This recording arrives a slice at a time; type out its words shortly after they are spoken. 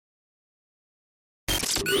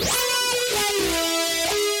The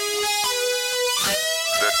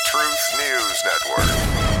Truth News Network.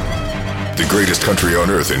 The greatest country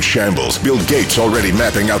on earth in shambles. Bill Gates already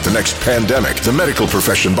mapping out the next pandemic. The medical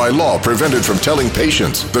profession by law prevented from telling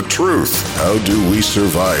patients the truth. How do we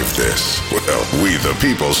survive this? Well, we the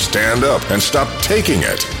people stand up and stop taking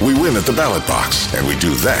it. We win at the ballot box, and we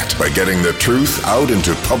do that by getting the truth out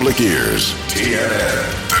into public ears.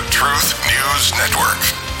 TNN, the Truth News Network.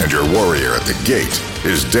 And your warrior at the gate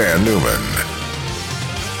is Dan Newman.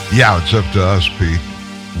 Yeah, it's up to us, Pete.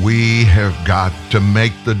 We have got to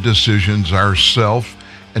make the decisions ourselves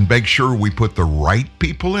and make sure we put the right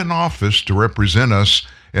people in office to represent us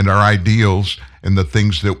and our ideals and the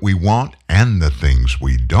things that we want and the things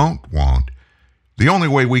we don't want. The only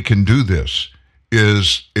way we can do this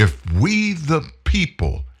is if we, the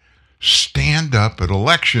people, stand up at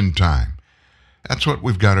election time. That's what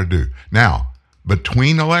we've got to do. Now,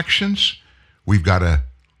 between elections, we've got to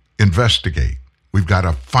investigate. We've got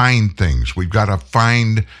to find things. We've got to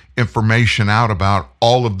find information out about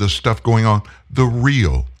all of the stuff going on, the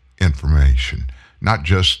real information, not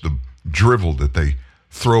just the drivel that they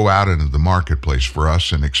throw out into the marketplace for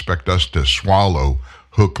us and expect us to swallow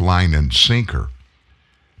hook, line, and sinker.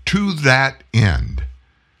 To that end,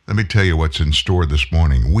 let me tell you what's in store this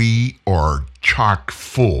morning. We are chock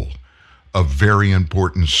full of very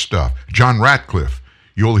important stuff. John Ratcliffe,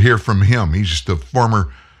 you'll hear from him. He's the former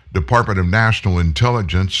Department of National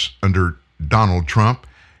Intelligence under Donald Trump,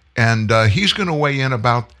 and he's going to weigh in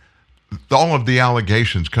about all of the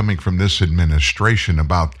allegations coming from this administration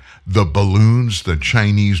about the balloons, the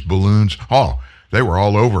Chinese balloons. Oh, they were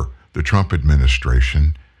all over the Trump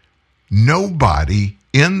administration. Nobody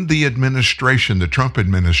in the administration, the Trump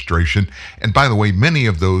administration, and by the way, many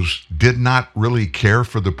of those did not really care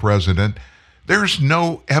for the president. There's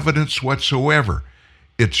no evidence whatsoever.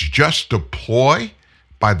 It's just a ploy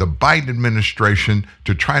by the Biden administration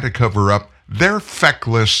to try to cover up their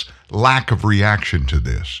feckless lack of reaction to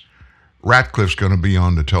this. Ratcliffe's going to be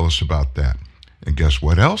on to tell us about that. And guess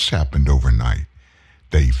what else happened overnight?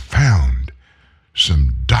 They found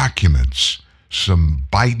some documents, some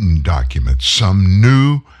Biden documents, some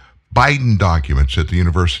new Biden documents at the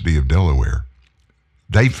University of Delaware.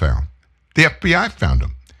 The FBI found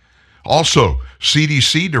them. Also,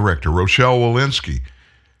 CDC Director Rochelle Walensky.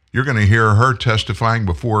 You're going to hear her testifying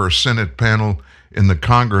before a Senate panel in the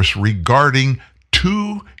Congress regarding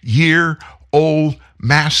 2-year-old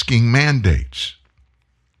masking mandates.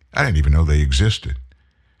 I didn't even know they existed.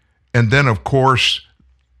 And then, of course,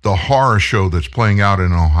 the horror show that's playing out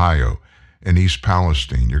in Ohio and East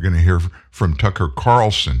Palestine. You're going to hear from Tucker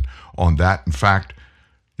Carlson on that. In fact,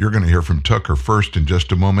 you're going to hear from Tucker first in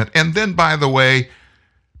just a moment. And then, by the way,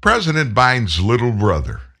 President Biden's little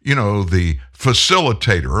brother, you know, the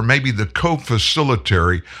facilitator or maybe the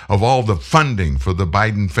co-facilitatory of all the funding for the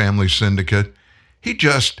Biden family syndicate, he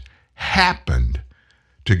just happened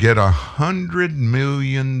to get $100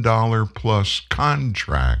 million plus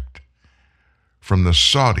contract from the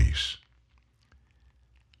Saudis.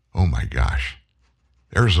 Oh my gosh.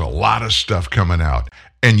 There's a lot of stuff coming out.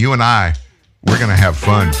 And you and I, we're going to have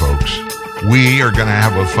fun, folks. We are going to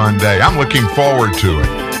have a fun day. I'm looking forward to it.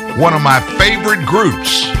 One of my favorite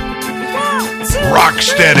groups,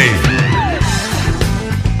 Rocksteady.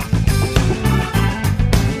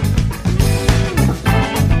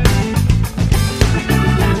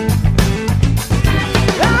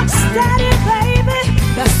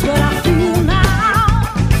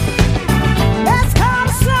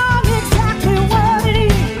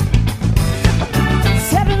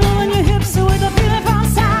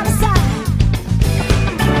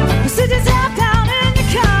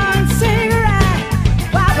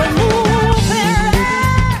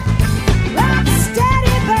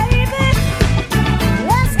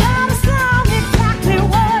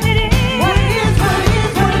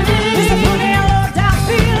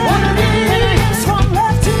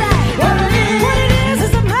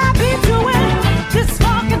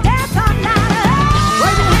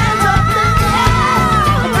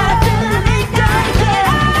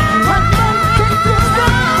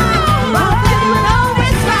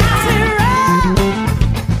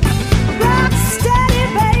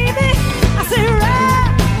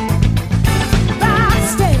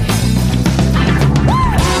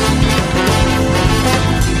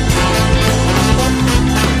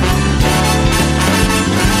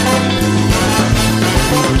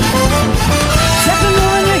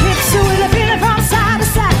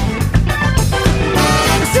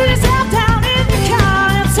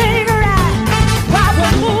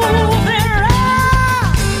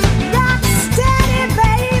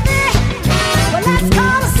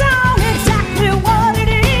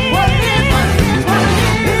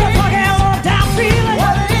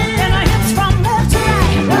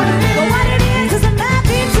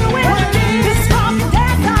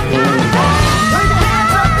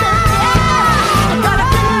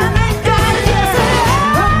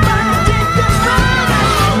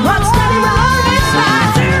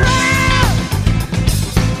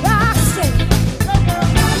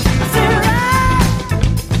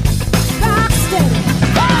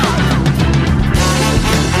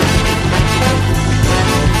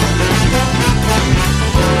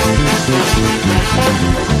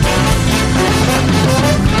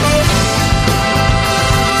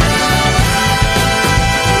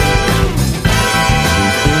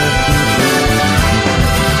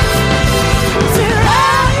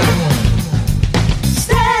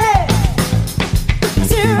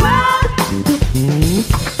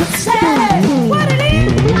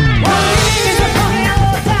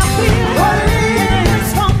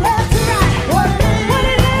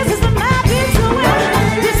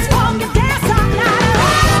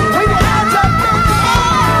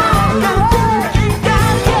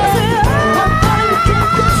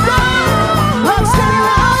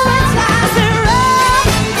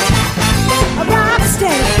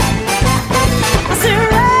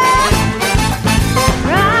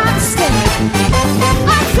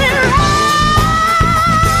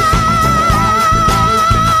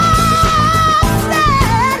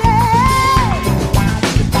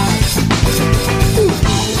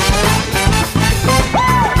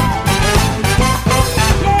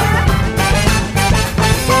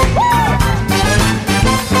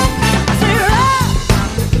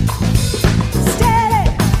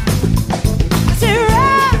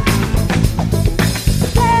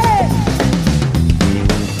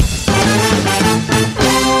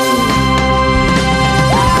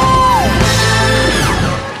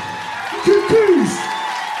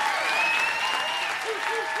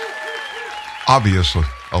 Obviously,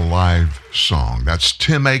 a live song. That's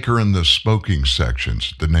Tim Aker and the Smoking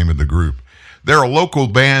Sections, the name of the group. They're a local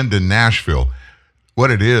band in Nashville.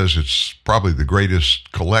 What it is, it's probably the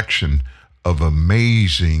greatest collection of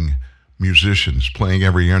amazing musicians playing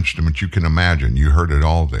every instrument you can imagine. You heard it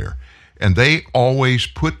all there. And they always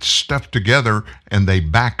put stuff together and they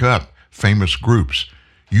back up famous groups.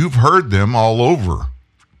 You've heard them all over.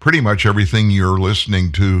 Pretty much everything you're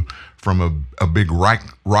listening to from a big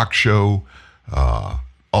rock show,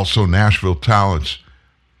 also Nashville Talents.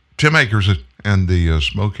 Tim Aker's and the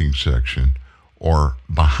Smoking Section are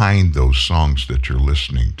behind those songs that you're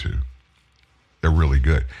listening to. They're really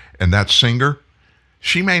good. And that singer,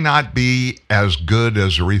 she may not be as good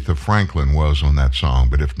as Aretha Franklin was on that song,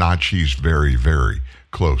 but if not, she's very, very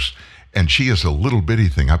close. And she is a little bitty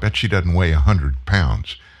thing. I bet she doesn't weigh 100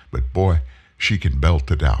 pounds, but boy, she can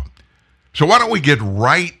belt it out. So why don't we get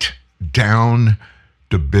right down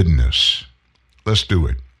to business? Let's do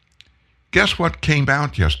it. Guess what came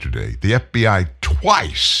out yesterday? The FBI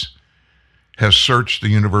twice has searched the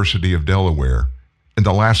University of Delaware in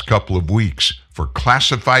the last couple of weeks for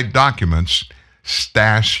classified documents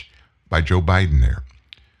stashed by Joe Biden there.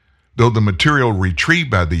 Though the material retrieved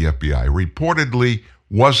by the FBI reportedly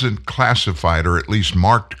wasn't classified, or at least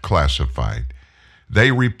marked classified, they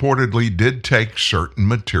reportedly did take certain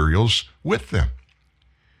materials with them.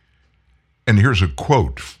 And here's a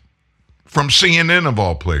quote from CNN of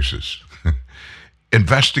all places.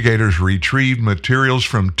 Investigators retrieved materials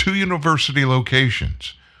from 2 university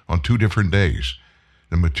locations on 2 different days.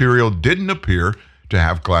 The material didn't appear to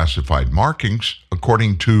have classified markings,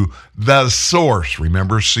 according to the source.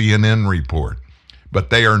 Remember, CNN report. But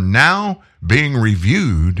they are now being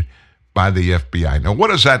reviewed by the FBI. Now, what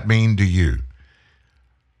does that mean to you?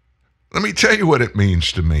 Let me tell you what it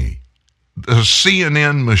means to me. The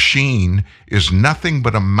CNN machine is nothing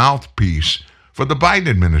but a mouthpiece for the Biden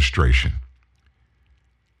administration.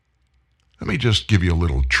 Let me just give you a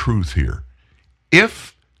little truth here.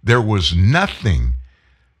 If there was nothing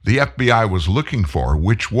the FBI was looking for,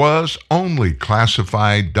 which was only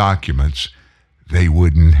classified documents, they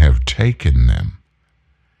wouldn't have taken them.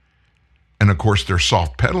 And of course, they're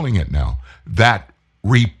soft-pedaling it now. That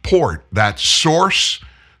report, that source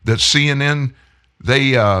that CNN,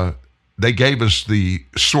 they gave us the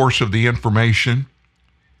source of the information.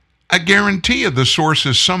 I guarantee you the source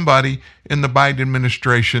is somebody in the Biden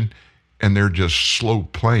administration, and they're just slow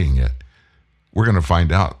playing it. We're going to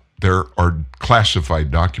find out. There are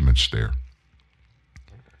classified documents there.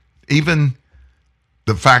 Even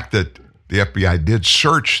the fact that the FBI did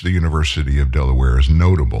search the University of Delaware is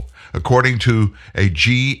notable. According to a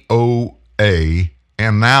GOA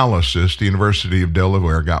analysis, the University of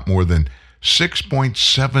Delaware got more than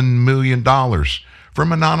 $6.7 million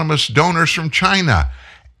from anonymous donors from China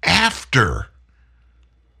after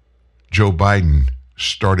Joe Biden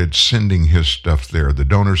started sending his stuff there. The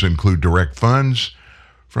donors include direct funds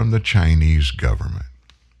from the Chinese government.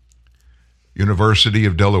 University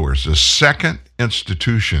of Delaware is the second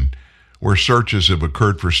institution where searches have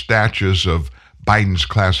occurred for stashes of Biden's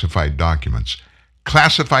classified documents.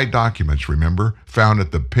 Classified documents, remember, found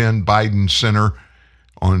at the Penn Biden Center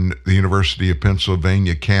on the University of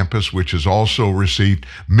Pennsylvania campus, which has also received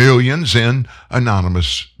millions in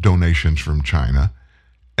anonymous donations from China.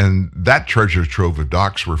 And that treasure trove of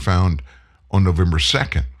docs were found on November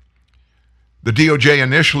 2nd. The DOJ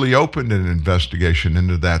initially opened an investigation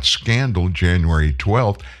into that scandal January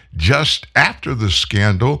 12th, just after the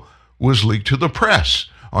scandal was leaked to the press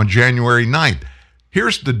on January 9th.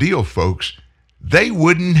 Here's the deal, folks. They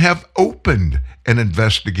wouldn't have opened an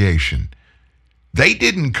investigation. They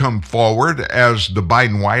didn't come forward, as the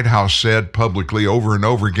Biden White House said publicly over and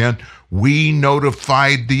over again, we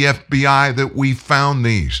notified the FBI that we found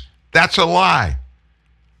these. That's a lie.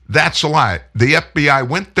 That's a lie. The FBI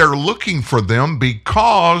went there looking for them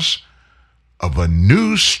because of a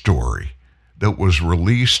news story that was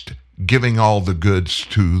released giving all the goods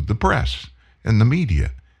to the press and the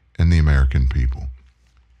media and the American people.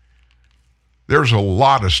 There's a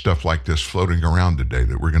lot of stuff like this floating around today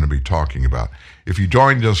that we're going to be talking about. If you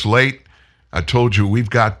joined us late, I told you we've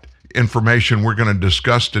got information we're going to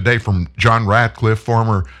discuss today from John Ratcliffe,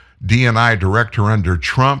 former DNI director under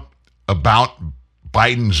Trump, about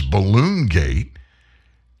Biden's balloon gate,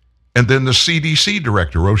 and then the CDC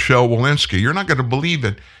director, Rochelle Walensky. You're not going to believe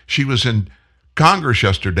it. She was in Congress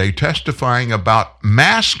yesterday testifying about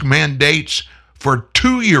mask mandates for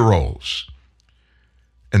 2-year-olds.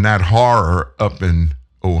 And that horror up in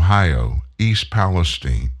Ohio, East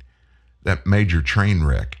Palestine, that major train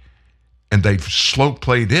wreck, and they've slow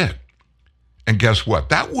played it. And guess what?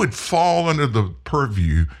 That would fall under the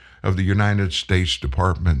purview of the United States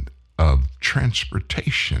Department of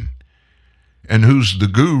Transportation. And who's the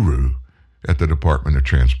guru at the Department of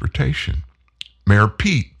Transportation? Mayor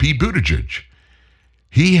Pete Buttigieg.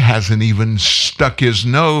 He hasn't even stuck his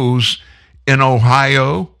nose in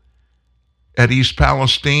Ohio at East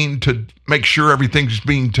Palestine to make sure everything's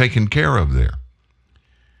being taken care of there.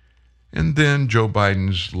 And then Joe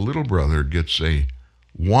Biden's little brother gets a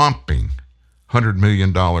whopping $100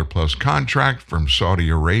 million plus contract from Saudi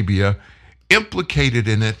Arabia. Implicated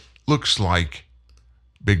in it looks like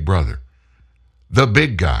Big Brother, the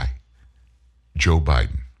big guy, Joe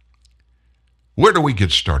Biden. Where do we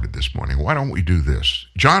get started this morning? Why don't we do this?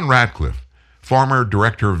 John Ratcliffe, former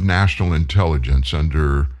director of national intelligence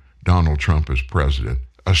under Donald Trump as president,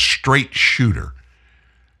 a straight shooter.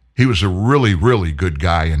 He was a really, really good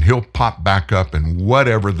guy, and he'll pop back up in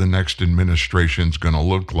whatever the next administration's going to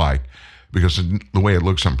look like, because the way it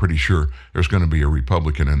looks, I'm pretty sure there's going to be a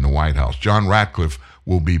Republican in the White House. John Ratcliffe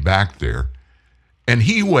will be back there. And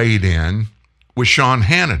he weighed in with Sean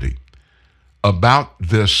Hannity about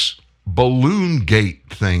this balloon gate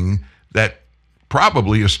thing that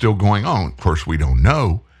probably is still going on. Of course, we don't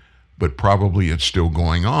know, but probably it's still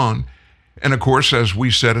going on. And of course, as we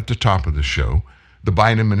said at the top of the show, the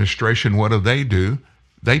Biden administration, what do?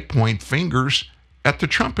 They point fingers at the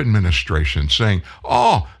Trump administration, saying,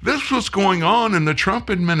 oh, this was going on in the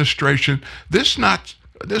Trump administration. This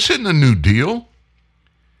isn't a new deal.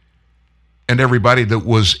 And everybody that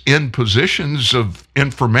was in positions of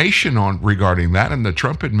information regarding that in the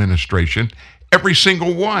Trump administration, every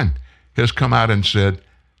single one has come out and said,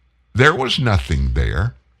 there was nothing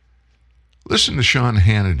there. Listen to Sean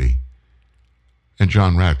Hannity and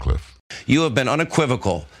John Ratcliffe. You have been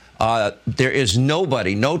unequivocal. There is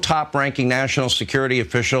nobody, no top-ranking national security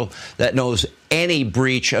official that knows any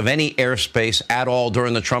breach of any airspace at all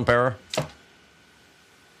during the Trump era?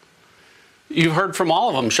 You've heard from all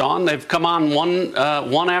of them, Sean. They've come on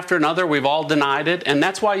one after another. We've all denied it. And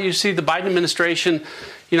that's why you see the Biden administration,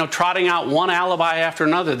 trotting out one alibi after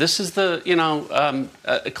another. This is the,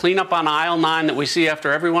 cleanup on aisle 9 that we see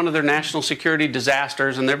after every one of their national security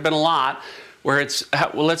disasters. And there have been a lot where it's,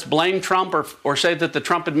 well, let's blame Trump or say that the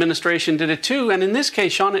Trump administration did it too. And in this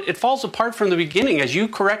case, Sean, it falls apart from the beginning. As you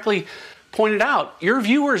correctly pointed out, your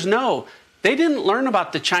viewers know they didn't learn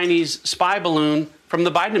about the Chinese spy balloon from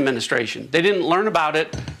the Biden administration. They didn't learn about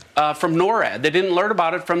it from NORAD. They didn't learn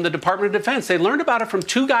about it from the Department of Defense. They learned about it from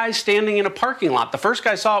two guys standing in a parking lot. The first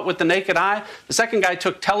guy saw it with the naked eye. The second guy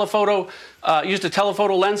took used a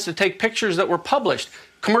telephoto lens to take pictures that were published.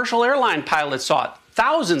 Commercial airline pilots saw it.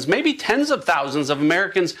 Thousands, maybe tens of thousands of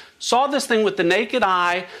Americans saw this thing with the naked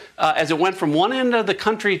eye as it went from one end of the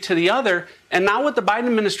country to the other. And now what the Biden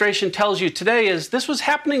administration tells you today is this was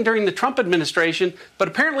happening during the Trump administration, but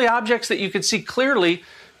apparently objects that you could see clearly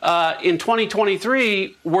in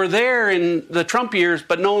 2023 were there in the Trump years,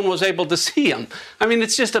 but no one was able to see them. I mean,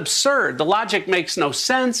 it's just absurd. The logic makes no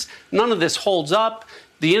sense. None of this holds up.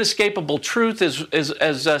 The inescapable truth is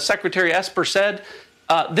as Secretary Esper said,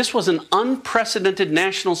 this was an unprecedented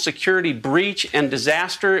national security breach and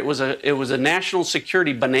disaster. It was a national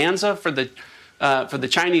security bonanza for the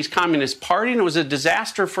Chinese Communist Party, and it was a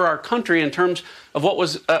disaster for our country in terms of what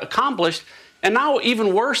was accomplished. And now,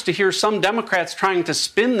 even worse, to hear some Democrats trying to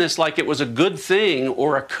spin this like it was a good thing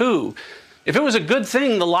or a coup. If it was a good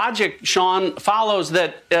thing, the logic, Sean, follows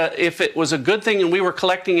that if it was a good thing and we were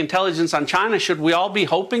collecting intelligence on China, should we all be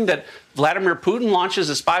hoping that Vladimir Putin launches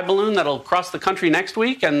a spy balloon that'll cross the country next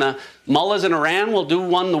week and the mullahs in Iran will do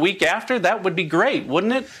one the week after? That would be great,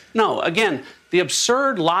 wouldn't it? No, again, the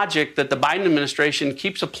absurd logic that the Biden administration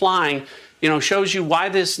keeps applying, shows you why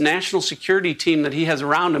this national security team that he has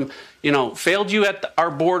around him, failed you at our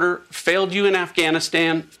border, failed you in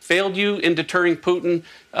Afghanistan, failed you in deterring Putin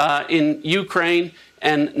in Ukraine,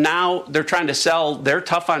 and now they're trying to sell they're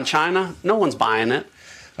tough on China. No one's buying it.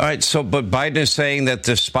 All right. But Biden is saying that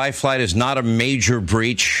the spy flight is not a major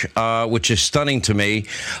breach, which is stunning to me.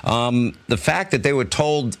 The fact that they were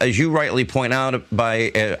told, as you rightly point out,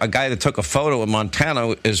 by a guy that took a photo in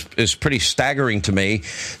Montana is pretty staggering to me.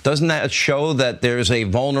 Doesn't that show that there's a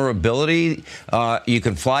vulnerability? You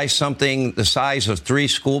can fly something the size of 3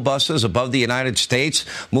 school buses above the United States,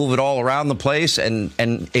 move it all around the place, and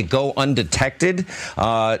it go undetected.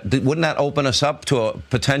 Wouldn't that open us up to a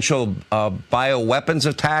potential bioweapons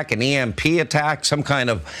attack, an EMP attack, some kind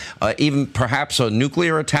of even perhaps a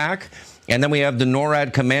nuclear attack? And then we have the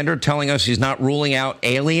NORAD commander telling us he's not ruling out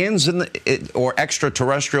aliens or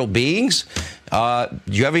extraterrestrial beings. Did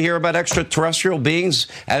you ever hear about extraterrestrial beings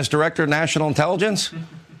as Director of National Intelligence?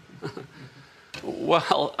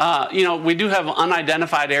 Well, we do have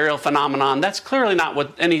unidentified aerial phenomenon. That's clearly not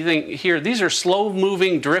what anything here. These are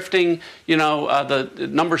slow-moving, drifting, the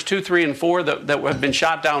numbers 2, 3, and 4 that have been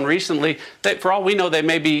shot down recently. For all we know, they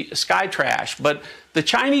may be sky trash. But the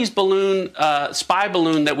Chinese balloon, spy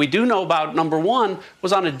balloon that we do know about, number one,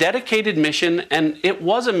 was on a dedicated mission, and it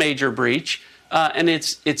was a major breach. And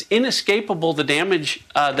it's inescapable, the damage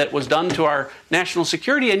that was done to our national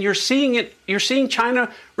security, and you're seeing China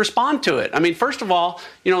respond to it. I mean, first of all,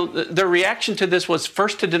 their reaction to this was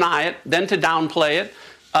first to deny it, then to downplay it,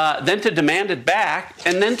 then to demand it back,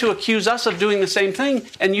 and then to accuse us of doing the same thing.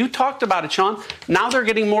 And you talked about it, Sean. Now they're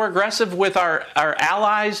getting more aggressive with our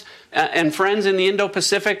allies and friends in the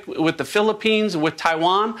Indo-Pacific, with the Philippines, with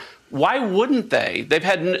Taiwan. Why wouldn't they?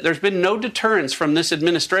 There's been no deterrence from this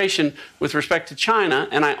administration with respect to China,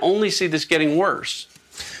 and I only see this getting worse.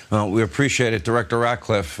 Well, we appreciate it, Director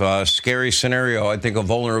Ratcliffe. Scary scenario. I think a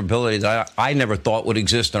vulnerability that I never thought would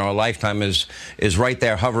exist in our lifetime is right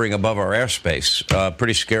there hovering above our airspace.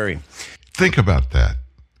 Pretty scary. Think about that.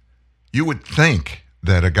 You would think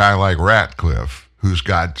that a guy like Ratcliffe, who's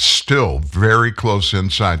got still very close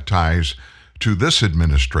inside ties to this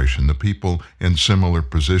administration, the people in similar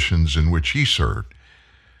positions in which he served,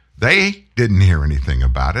 they didn't hear anything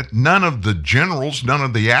about it. None of the generals, none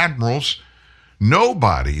of the admirals,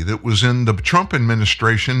 nobody that was in the Trump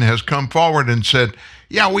administration has come forward and said,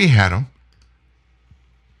 yeah, we had them.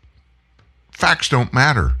 Facts don't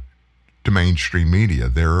matter to mainstream media.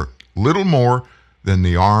 They're little more than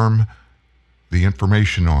the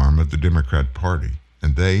information arm of the Democrat Party.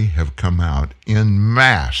 And they have come out in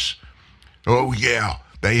mass. Oh, yeah,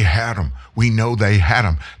 they had them. We know they had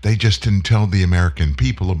them. They just didn't tell the American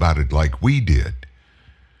people about it like we did.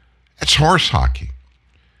 It's horse hockey.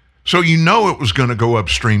 So it was going to go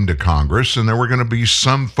upstream to Congress, and there were going to be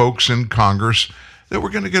some folks in Congress that were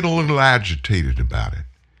going to get a little agitated about it.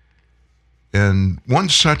 And one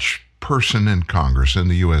such person in Congress, in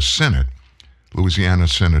the U.S. Senate, Louisiana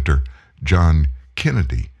Senator John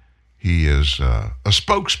Kennedy, he is a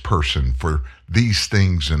spokesperson for these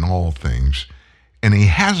things and all things, and he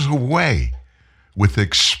has a way with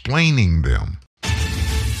explaining them.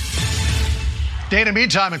 Dana,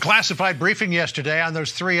 meantime, a classified briefing yesterday on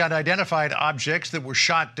those 3 unidentified objects that were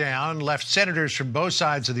shot down left senators from both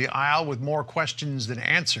sides of the aisle with more questions than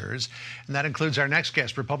answers. And that includes our next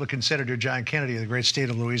guest, Republican Senator John Kennedy of the great state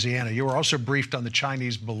of Louisiana. You were also briefed on the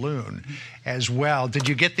Chinese balloon as well. Did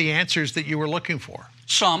you get the answers that you were looking for?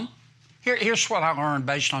 Some. Here's what I learned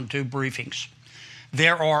based on 2 briefings.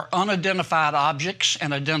 There are unidentified objects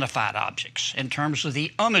and identified objects. In terms of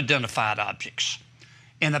the unidentified objects,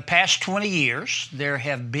 in the past 20 years, there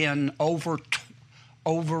have been over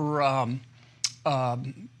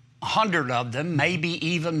 100 of them, maybe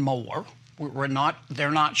even more.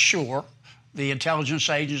 They're not sure. The intelligence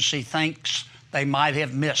agency thinks they might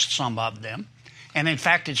have missed some of them. And in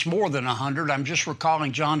fact, it's more than 100. I'm just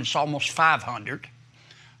recalling, John, it's almost 500.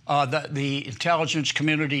 The intelligence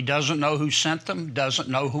community doesn't know who sent them, doesn't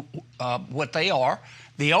know what they are.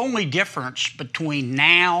 The only difference between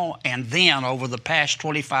now and then, over the past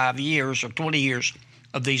 25 years or 20 years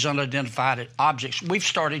of these unidentified objects, we've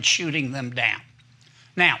started shooting them down.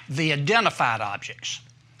 Now, the identified objects,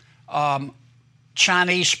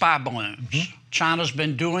 Chinese spy balloons. Mm-hmm. China's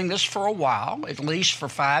been doing this for a while, at least for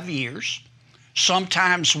 5 years.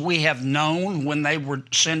 Sometimes we have known when they were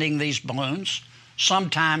sending these balloons.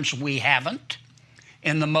 Sometimes we haven't.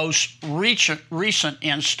 In the most recent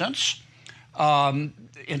instance,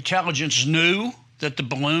 intelligence knew that the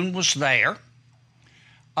balloon was there.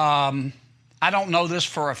 I don't know this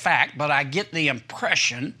for a fact, but I get the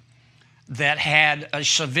impression that had a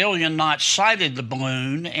civilian not sighted the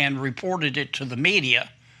balloon and reported it to the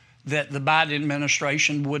media, that the Biden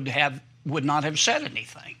administration would not have said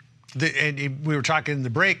anything. And we were talking in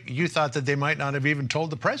the break, you thought that they might not have even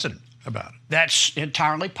told the president about it. That's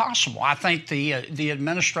entirely possible. I think the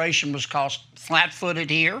administration was caught flat-footed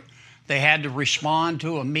here. They had to respond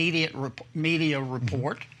to a media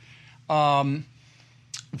report. Why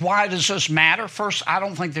does this matter? First, I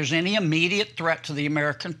don't think there's any immediate threat to the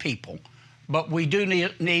American people, but we do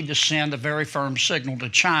need to send a very firm signal to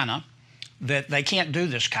China that they can't do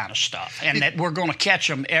this kind of stuff, and that we're going to catch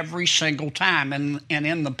them every single time. And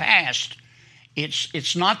in the past,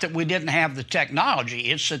 it's not that we didn't have the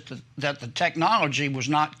technology; it's that the technology was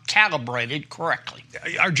not calibrated correctly.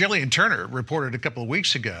 Our Jillian Turner reported a couple of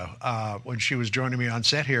weeks ago when she was joining me on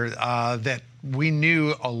set here that we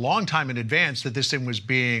knew a long time in advance that this thing was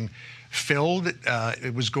being filled.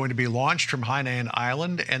 It was going to be launched from Hainan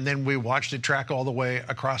Island, and then we watched it track all the way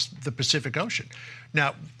across the Pacific Ocean.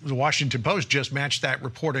 Now, the Washington Post just matched that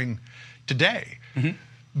reporting today. Mm-hmm.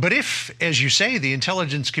 But if, as you say, the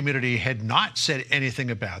intelligence community had not said anything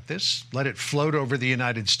about this, let it float over the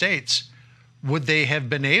United States, would they have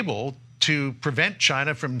been able to prevent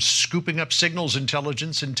China from scooping up signals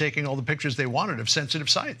intelligence and taking all the pictures they wanted of sensitive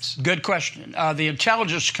sites? Good question. The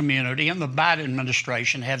intelligence community and the Biden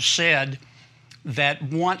administration have said that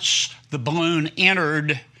once the balloon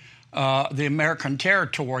entered the American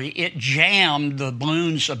territory, it jammed the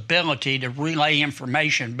balloon's ability to relay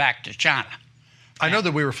information back to China. I know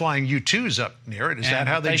that we were flying U-2s up near it. Is that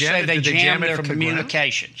how they jammed it? They Did they jammed jam it their from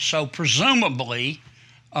communication. So presumably,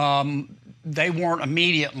 they weren't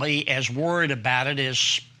immediately as worried about it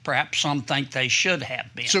as perhaps some think they should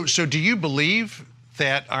have been. So do you believe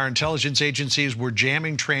that our intelligence agencies were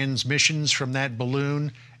jamming transmissions from that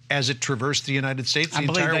balloon as it traversed the United States the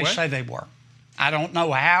entire way? I believe they say they were. I don't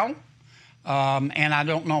know how, and I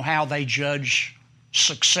don't know how they judge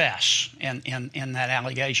success in that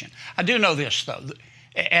allegation. I do know this, though.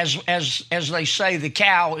 As they say, the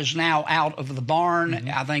cow is now out of the barn. Mm-hmm.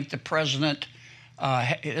 I think the president...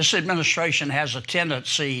 this administration has a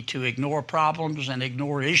tendency to ignore problems and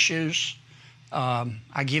ignore issues.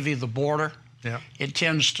 I give you the border. Yeah. It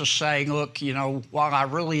tends to say, look, while I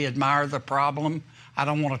really admire the problem, I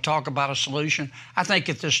don't want to talk about a solution. I think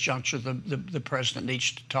at this juncture, the president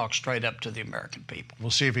needs to talk straight up to the American people.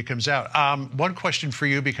 We'll see if he comes out. One question for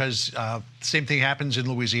you, because the same thing happens in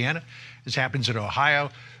Louisiana. This happens in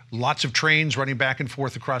Ohio. Lots of trains running back and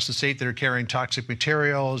forth across the state that are carrying toxic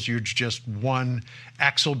materials. You're just one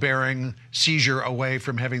axle-bearing seizure away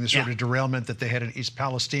from having the sort of derailment that they had in East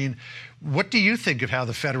Palestine. What do you think of how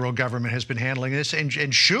the federal government has been handling this?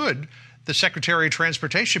 And should the Secretary of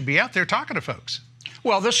Transportation be out there talking to folks?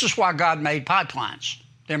 Well, this is why God made pipelines.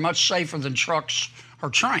 They're much safer than trucks or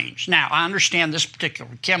trains. Now, I understand this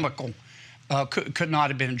particular chemical could not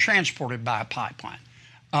have been transported by a pipeline.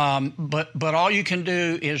 But all you can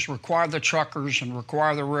do is require the truckers and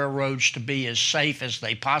require the railroads to be as safe as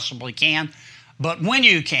they possibly can. But when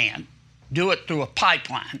you can, do it through a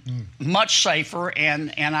pipeline, much safer.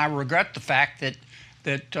 And I regret the fact that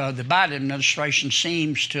the Biden administration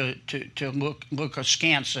seems to look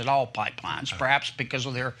askance at all pipelines, perhaps because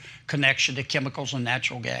of their connection to chemicals and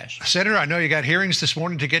natural gas. Senator, I know you got hearings this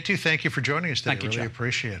morning to get to. Thank you for joining us today. Thank you, really John.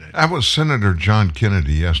 Appreciate it. That was Senator John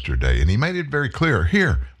Kennedy yesterday, and he made it very clear.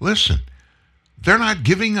 Here, listen, they're not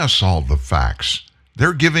giving us all the facts.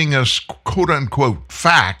 They're giving us quote-unquote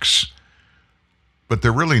facts, but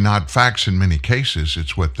they're really not facts in many cases.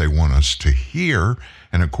 It's what they want us to hear,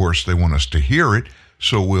 and of course they want us to hear it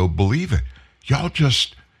so we'll believe it. Y'all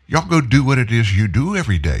go do what it is you do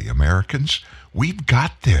every day, Americans. We've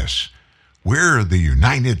got this. We're the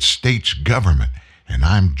United States government, and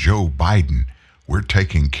I'm Joe Biden. We're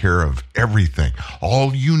taking care of everything.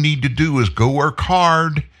 All you need to do is go work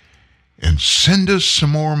hard and send us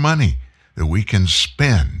some more money that we can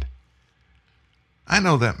spend. I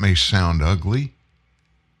know that may sound ugly,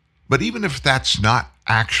 but even if that's not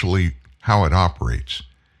actually how it operates,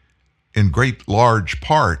 in great large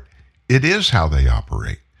part, it is how they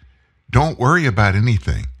operate. Don't worry about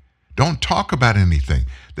anything. Don't talk about anything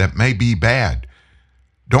that may be bad.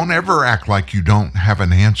 Don't ever act like you don't have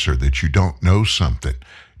an answer, that you don't know something.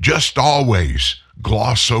 Just always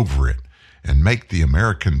gloss over it and make the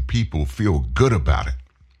American people feel good about it.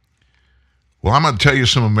 Well, I'm going to tell you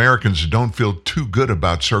some Americans that don't feel too good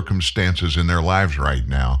about circumstances in their lives right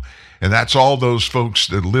now, and that's all those folks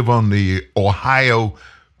that live on the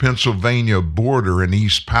Ohio-Pennsylvania border in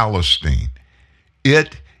East Palestine.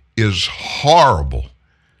 It is horrible.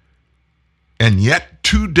 And yet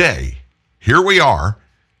today, here we are,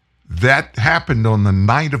 that happened on the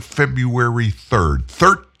night of February 3rd,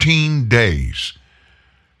 13 days.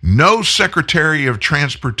 No Secretary of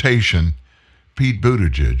Transportation, Pete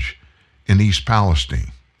Buttigieg, in East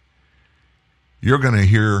Palestine. You're going to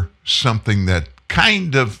hear something that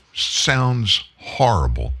kind of sounds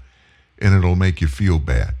horrible, and it'll make you feel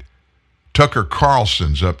bad. Tucker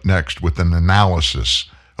Carlson's up next with an analysis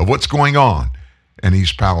of what's going on in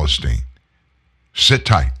East Palestine. Sit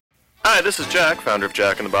tight. Hi, this is Jack, founder of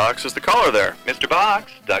Jack in the Box. Is the caller there? Mr.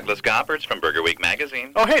 Box, Douglas Gompertz from Burger Week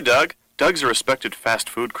magazine. Oh, hey, Doug. Doug's a respected fast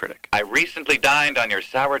food critic. I recently dined on your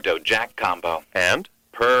sourdough jack combo. And?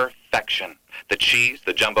 Perfection. The cheese,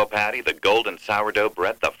 the jumbo patty, the golden sourdough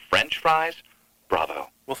bread, the French fries. Bravo.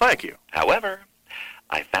 Well, thank you. However,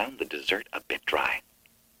 I found the dessert a bit dry.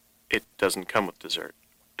 It doesn't come with dessert.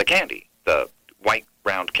 The candy, the white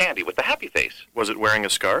round candy with the happy face. Was it wearing a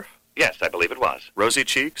scarf? Yes, I believe it was. Rosy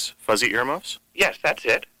cheeks, fuzzy earmuffs? Yes, that's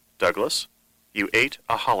it. Douglas, You ate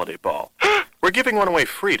a holiday ball. We're giving one away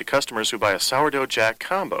free to customers who buy a Sourdough Jack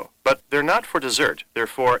combo. But they're not for dessert. They're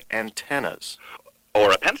for antennas.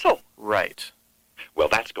 Or a pencil. Right. Well,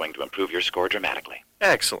 that's going to improve your score dramatically.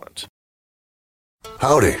 Excellent.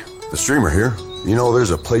 Howdy, the streamer here. You know,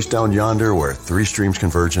 there's a place down yonder where 3 streams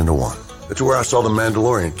converge into one. It's where I saw the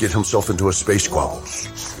Mandalorian get himself into a space squabble.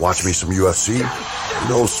 Watch me some UFC.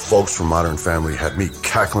 Those folks from Modern Family had me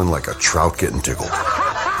cackling like a trout getting tickled.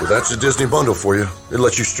 Well, that's the Disney bundle for you. It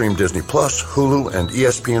lets you stream Disney Plus, Hulu, and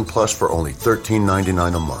ESPN Plus for only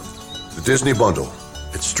 $13.99 a month. The Disney bundle.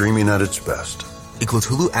 It's streaming at its best. Includes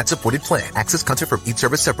Hulu ad-supported plan. Access content from each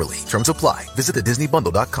service separately. Terms apply. Visit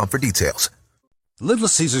thedisneybundle.com for details. Little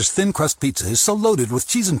Caesars Thin Crust Pizza is so loaded with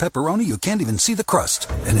cheese and pepperoni you can't even see the crust.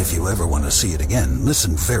 And if you ever want to see it again,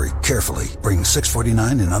 listen very carefully. Bring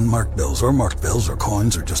 $6.49 in unmarked bills or marked bills or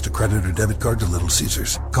coins or just a credit or debit card to Little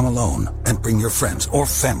Caesars. Come alone and bring your friends or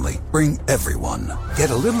family. Bring everyone.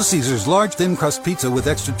 Get a Little Caesars large thin crust pizza with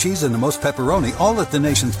extra cheese and the most pepperoni, all at the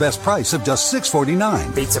nation's best price of just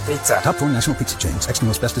 $6.49. Pizza. Top 4 national pizza chains.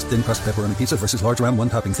 Eskimos bestest thin crust pepperoni pizza versus large round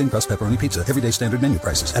one topping thin crust pepperoni pizza. Everyday standard menu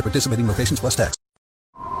prices at participating locations plus tax.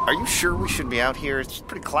 Are you sure we should be out here? It's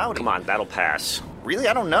pretty cloudy. Come on, that'll pass. Really?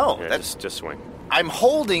 I don't know. Yeah, just swing. I'm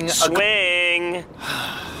holding Swing!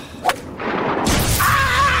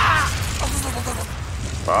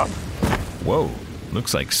 Bob? Whoa.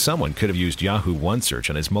 Looks like someone could have used Yahoo OneSearch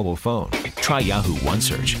on his mobile phone. Try Yahoo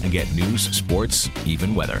OneSearch and get news, sports,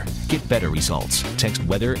 even weather. Get better results. Text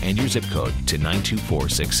weather and your zip code to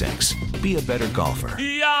 92466. Be a better golfer.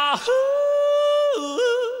 Yahoo!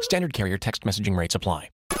 Standard carrier text messaging rates apply.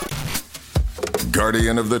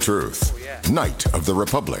 Guardian of the Truth, Knight of the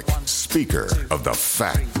Republic, Speaker of the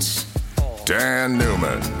Facts, Dan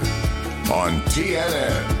Newman on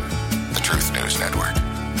TNN, the Truth News Network.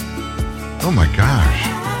 Oh my gosh.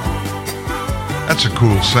 That's a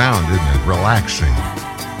cool sound, isn't it? Relaxing.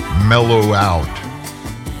 Mellow out.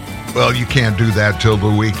 Well, you can't do that till the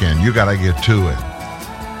weekend. You got to get to it.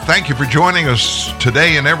 Thank you for joining us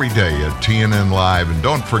today and every day at TNN Live. And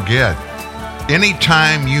don't forget,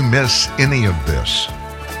 anytime you miss any of this,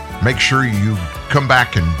 make sure you come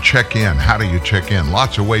back and check in. How do you check in?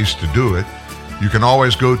 Lots of ways to do it. You can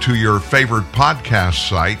always go to your favorite podcast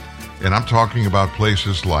site, and I'm talking about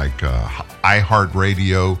places like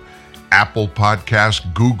iHeartRadio, Apple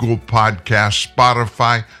Podcasts, Google Podcasts,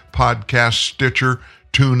 Spotify Podcasts, Stitcher,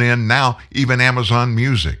 TuneIn. Now, even Amazon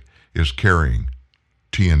Music is carrying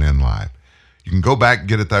TNN Live. You can go back and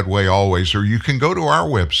get it that way always, or you can go to our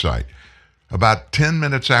website about 10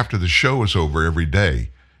 minutes after the show is over every day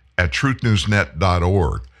at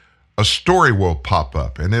truthnewsnet.org. A story will pop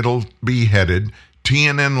up, and it'll be headed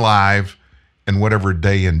TNN Live and whatever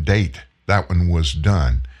day and date that one was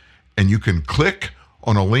done. And you can click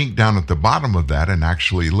on a link down at the bottom of that and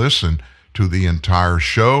actually listen to the entire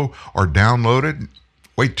show or download it.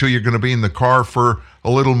 Wait till you're going to be in the car for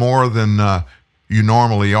a little more than you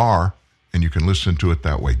normally are, and you can listen to it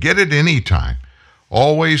that way. Get it anytime.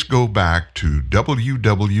 Always go back to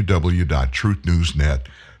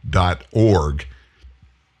www.truthnewsnet.org.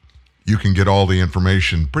 You can get all the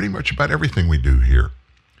information pretty much about everything we do here.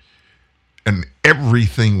 And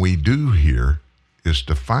everything we do here is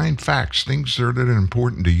to find facts, things that are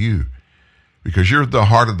important to you. Because you're the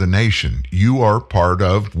heart of the nation. You are part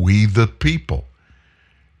of We the People.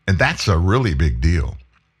 And that's a really big deal.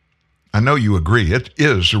 I know you agree. It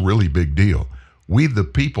is a really big deal. We the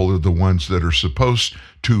people are the ones that are supposed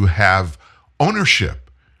to have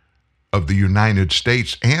ownership of the United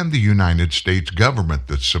States and the United States government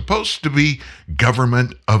that's supposed to be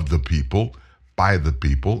government of the people, by the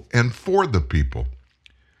people, and for the people.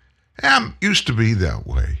 Used to be that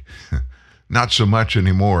way. Not so much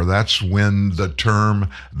anymore. That's when the term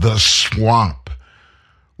the swamp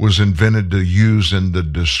was invented to use in the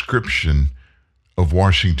description of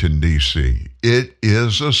Washington, D.C. It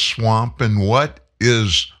is a swamp, and what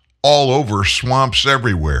is all over swamps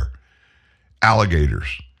everywhere?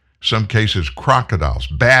 Alligators, some cases crocodiles,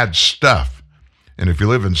 bad stuff. And if you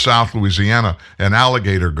live in South Louisiana, an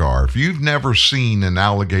alligator gar. If you've never seen an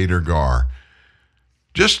alligator gar,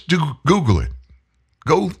 just Google it.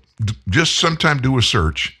 Go just sometime do a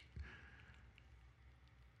search.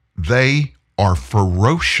 They are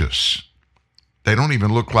ferocious. They don't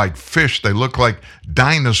even look like fish. They look like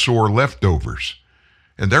dinosaur leftovers.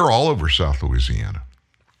 And they're all over South Louisiana.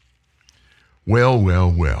 Well.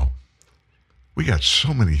 We got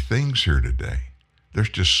so many things here today. There's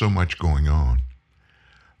just so much going on.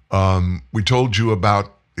 We told you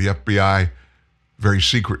about the FBI very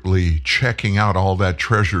secretly checking out all that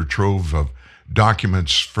treasure trove of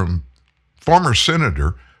documents from former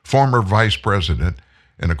Senator former Vice President,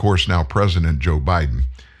 and of course now President Joe Biden.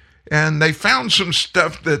 And they found some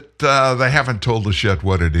stuff that they haven't told us yet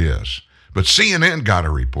what it is. But CNN got a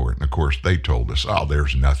report, and of course they told us, oh,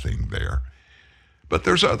 there's nothing there. But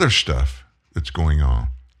there's other stuff that's going on.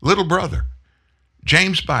 Little brother,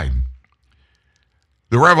 James Biden.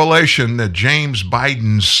 The revelation that James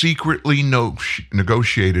Biden secretly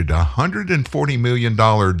negotiated a $140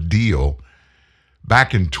 million deal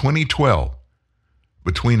back in 2012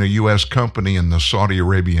 between a U.S. company and the Saudi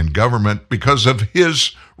Arabian government because of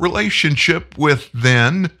his relationship with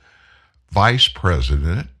then Vice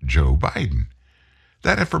President Joe Biden.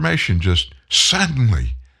 That information just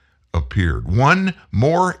suddenly appeared. One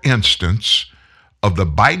more instance of the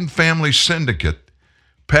Biden family syndicate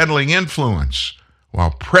peddling influence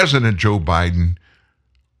while President Joe Biden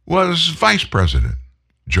was Vice President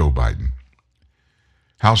Joe Biden.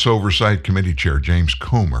 House Oversight Committee Chair James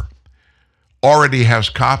Comer already has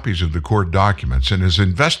copies of the court documents and is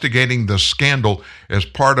investigating the scandal as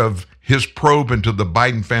part of his probe into the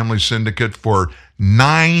Biden family syndicate for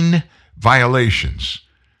 9 violations.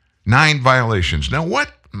 9 violations. Now,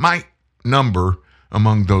 what might number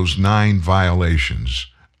among those 9 violations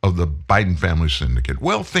of the Biden family syndicate?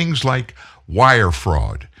 Well, things like wire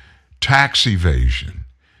fraud, tax evasion,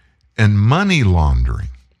 and money laundering.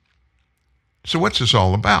 So what's this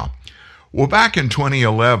all about? Well, back in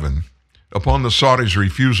 2011, upon the Saudis'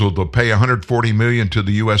 refusal to pay $140 million to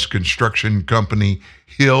the U.S. construction company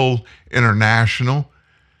Hill International,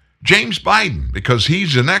 James Biden, because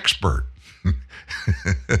he's an expert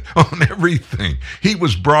on everything, he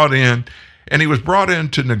was brought in, and he was brought in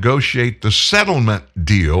to negotiate the settlement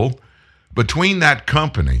deal between that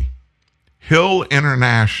company, Hill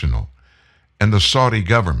International, and the Saudi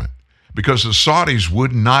government, because the Saudis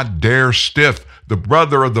would not dare stiff the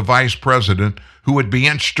brother of the vice president who would be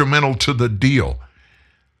instrumental to the deal.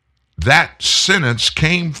 That sentence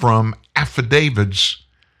came from affidavits,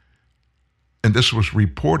 and this was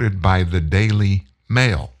reported by the Daily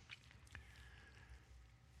Mail.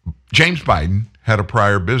 James Biden had a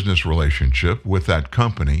prior business relationship with that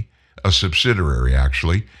company, a subsidiary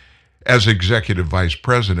actually, as executive vice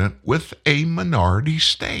president with a minority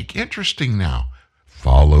stake. Interesting now.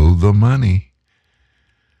 Follow the money.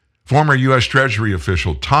 Former U.S. Treasury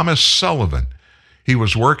official Thomas Sullivan, he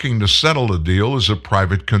was working to settle the deal as a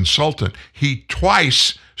private consultant. He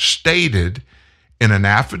twice stated in an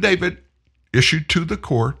affidavit issued to the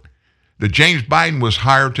court that James Biden was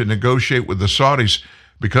hired to negotiate with the Saudis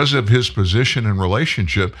because of his position and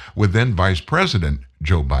relationship with then Vice President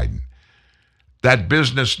Joe Biden. That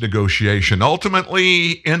business negotiation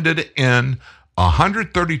ultimately ended in a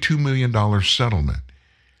 $132 million settlement.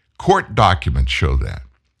 Court documents show that.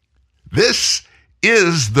 This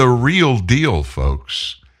is the real deal,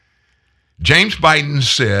 folks. James Biden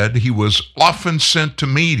said he was often sent to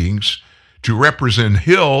meetings to represent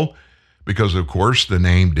Hill because, of course, the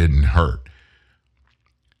name didn't hurt.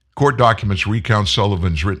 Court documents recount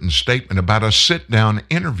Sullivan's written statement about a sit-down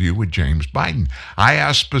interview with James Biden. I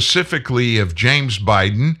asked specifically if James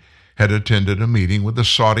Biden had attended a meeting with the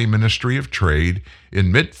Saudi Ministry of Trade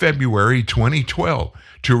in mid-February 2012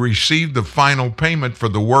 to receive the final payment for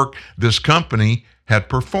the work this company had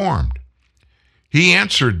performed. He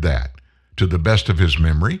answered that, to the best of his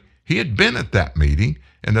memory, he had been at that meeting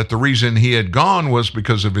and that the reason he had gone was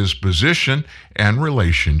because of his position and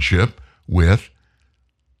relationship with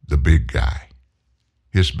the big guy,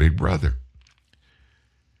 his big brother.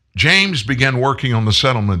 James began working on the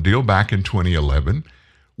settlement deal back in 2011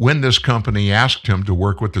 when this company asked him to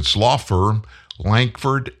work with its law firm,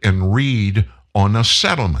 Lankford and Reed, on a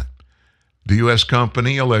settlement. The U.S.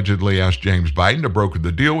 company allegedly asked James Biden to broker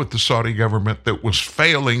the deal with the Saudi government that was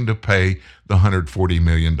failing to pay the $140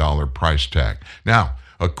 million price tag. Now,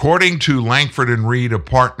 according to Lankford and Reed, a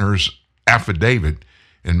partner's affidavit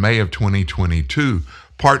in May of 2022,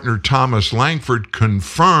 partner Thomas Lankford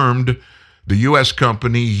confirmed the U.S.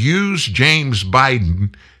 company used James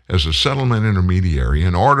Biden as a settlement intermediary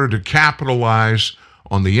in order to capitalize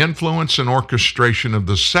on the influence and orchestration of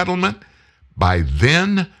the settlement by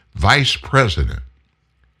then Vice President.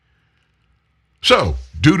 So,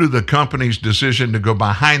 due to the company's decision to go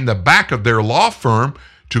behind the back of their law firm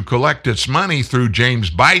to collect its money through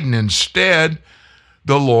James Biden instead,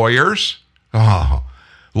 the lawyers,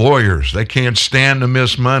 they can't stand to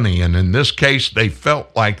miss money, and in this case, they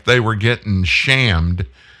felt like they were getting shammed.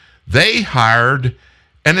 They hired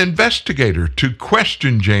an investigator to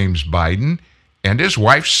question James Biden and his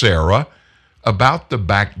wife, Sarah, about the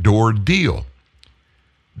backdoor deal.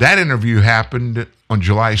 That interview happened on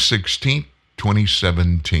July 16,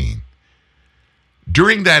 2017.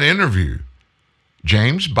 During that interview,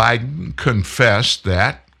 James Biden confessed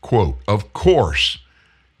that, quote, of course,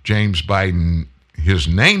 James Biden, his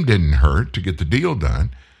name didn't hurt to get the deal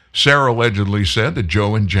done. Sarah allegedly said that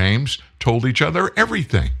Joe and James told each other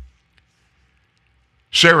everything.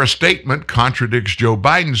 Sarah's statement contradicts Joe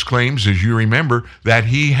Biden's claims, as you remember, that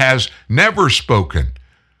he has never spoken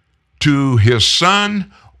to his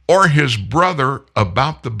son or his brother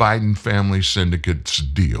about the Biden family syndicate's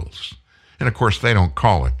deals. And of course, they don't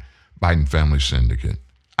call it Biden family syndicate.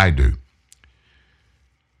 I do.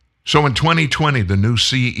 So in 2020, the new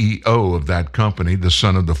CEO of that company, the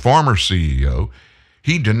son of the former CEO,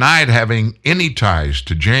 he denied having any ties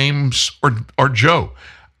to James or Joe.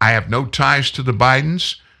 I have no ties to the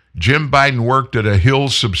Bidens. Jim Biden worked at a Hill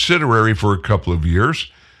subsidiary for a couple of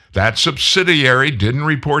years. That subsidiary didn't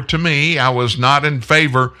report to me. I was not in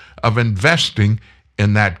favor of investing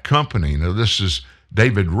in that company. Now, this is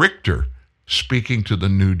David Richter speaking to the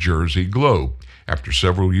New Jersey Globe. After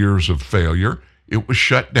several years of failure, it was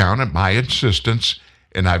shut down at my insistence,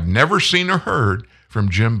 and I've never seen or heard from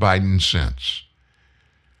Jim Biden since.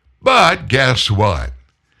 But guess what?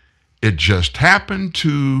 It just happened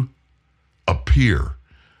to appear.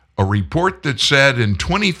 A report that said in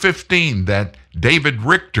 2015 that David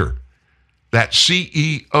Richter, that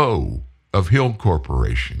CEO of Hill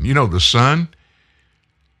Corporation, you know, the son,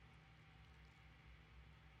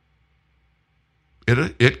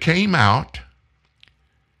 it came out.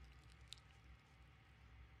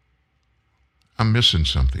 I'm missing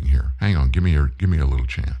something here. Hang on, give me a little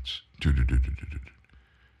chance.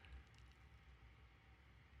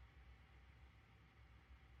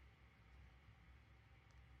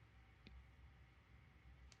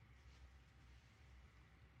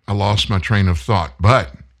 I lost my train of thought.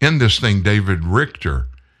 But in this thing, David Richter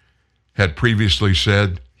had previously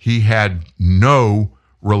said he had no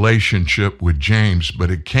relationship with James,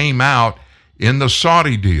 but it came out in the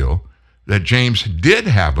Saudi deal that James did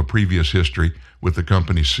have a previous history with the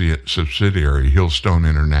company's subsidiary, Hillstone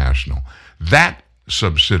International. That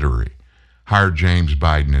subsidiary hired James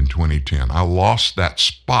Biden in 2010. I lost that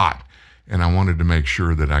spot, and I wanted to make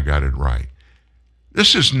sure that I got it right.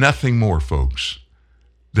 This is nothing more, folks,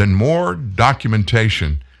 than more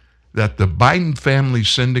documentation that the Biden family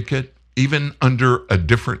syndicate, even under a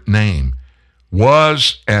different name,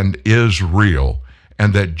 was and is real,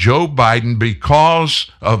 and that Joe Biden, because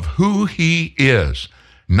of who he is,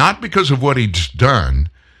 not because of what he's done,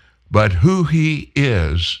 but who he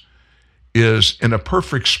is in a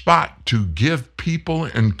perfect spot to give people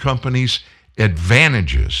and companies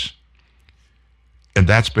advantages. And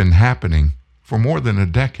that's been happening for more than a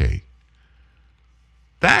decade.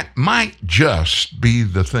 That might just be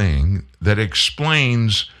the thing that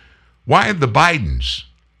explains why the Bidens,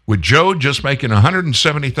 with Joe just making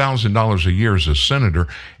 $170,000 a year as a senator,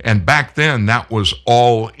 and back then that was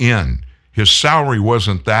all in. His salary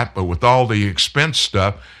wasn't that, but with all the expense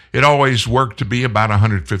stuff, it always worked to be about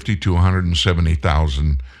 $150,000 to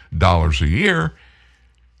 $170,000 a year.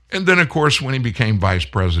 And then, of course, when he became vice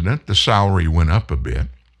president, the salary went up a bit.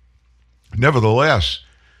 Nevertheless,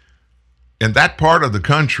 in that part of the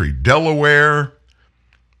country, Delaware,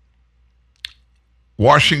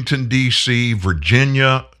 Washington, D.C.,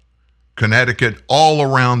 Virginia, Connecticut, all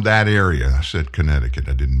around that area. I said Connecticut.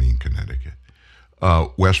 I didn't mean Connecticut.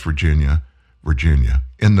 West Virginia,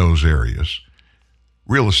 in those areas,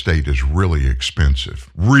 real estate is really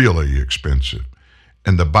expensive.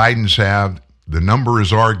 And the Bidens have, the number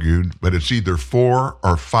is argued, but it's either 4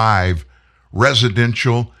 or 5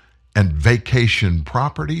 residential and vacation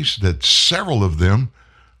properties that several of them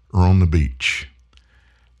are on the beach.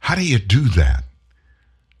 How do you do that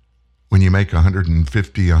when you make $150,000,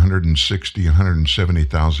 $160,000,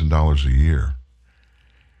 $170,000 a year?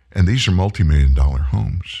 And these are multi-million-dollar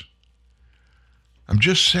homes. I'm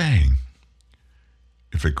just saying,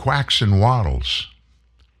 if it quacks and waddles,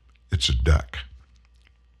 it's a duck,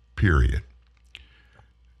 period.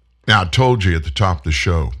 Now, I told you at the top of the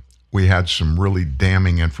show, we had some really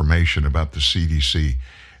damning information about the CDC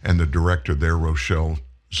and the director there, Rochelle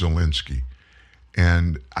Zelensky.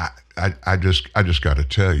 And I just got to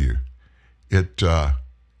tell you, it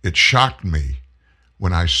shocked me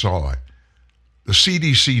when I saw it. The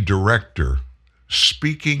CDC director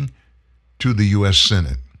speaking to the U.S.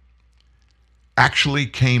 Senate actually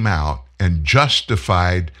came out and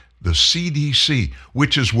justified the CDC,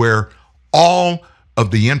 which is where all of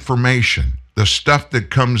the information, the stuff that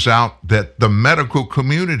comes out that the medical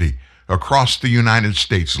community across the United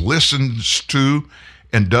States listens to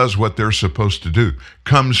and does what they're supposed to do,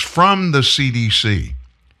 comes from the CDC.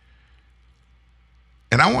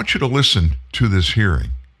 And I want you to listen to this hearing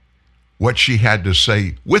what she had to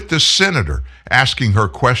say with the senator asking her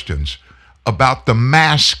questions about the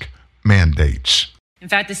mask mandates. In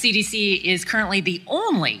fact, the CDC is currently the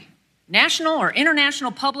only national or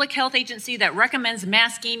international public health agency that recommends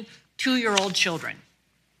masking 2-year-old children.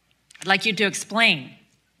 I'd like you to explain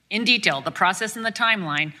in detail the process and the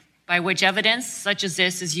timeline by which evidence such as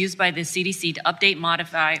this is used by the CDC to update,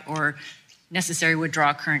 modify, or necessary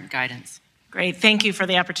withdraw current guidance. Great. Thank you for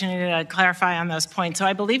the opportunity to clarify on those points. So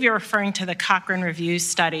I believe you're referring to the Cochrane Review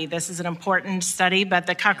study. This is an important study, but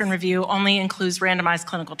the Cochrane Review only includes randomized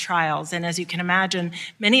clinical trials. And as you can imagine,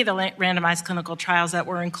 many of the randomized clinical trials that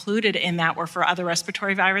were included in that were for other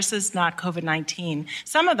respiratory viruses, not COVID-19.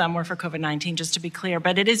 Some of them were for COVID-19, just to be clear,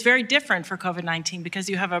 but it is very different for COVID-19 because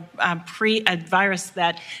you have a virus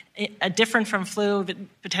that different from flu,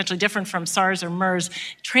 potentially different from SARS or MERS,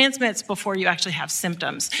 transmits before you actually have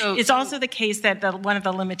symptoms. It's also the case that one of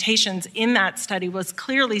the limitations in that study was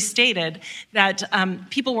clearly stated that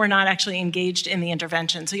people were not actually engaged in the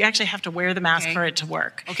intervention. So you actually have to wear the mask for it to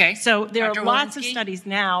work. Okay. So there Dr. are lots Walensky? of studies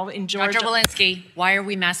now in Georgia. Dr. Walensky, why are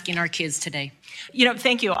we masking our kids today?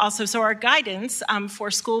 Thank you. Also, so our guidance for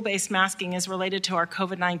school-based masking is related to our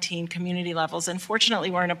COVID-19 community levels. And fortunately,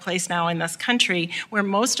 we're in a place now in this country where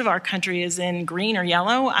most of our country is in green or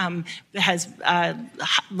yellow, has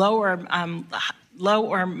low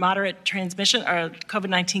or moderate transmission or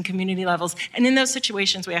COVID-19 community levels. And in those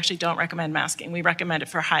situations, we actually don't recommend masking. We recommend it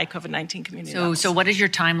for high COVID-19 community levels. So what is your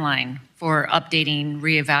timeline for updating,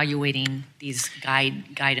 reevaluating these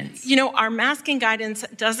guidance? Our masking guidance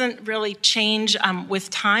doesn't really change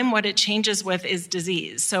with time. What it changes with is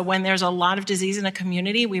disease. So when there's a lot of disease in a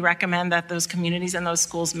community, we recommend that those communities and those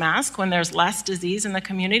schools mask. When there's less disease in the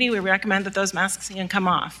community, we recommend that those masks can come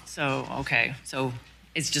off. So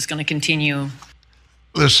it's just going to continue.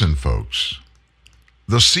 Listen, folks,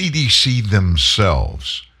 the CDC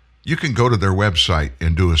themselves, you can go to their website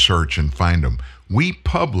and do a search and find them. We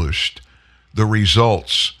published the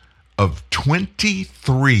results of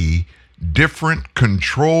 23 different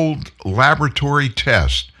controlled laboratory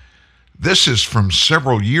tests. This is from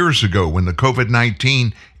several years ago when the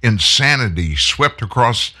COVID-19 insanity swept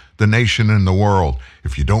across the nation and the world.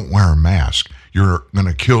 If you don't wear a mask, you're going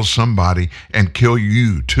to kill somebody and kill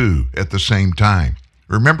you too at the same time.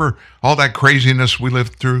 Remember all that craziness we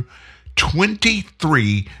lived through?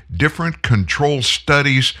 23 different control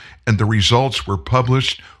studies, and the results were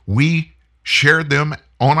published. We shared them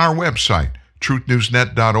on our website,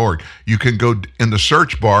 truthnewsnet.org. You can go in the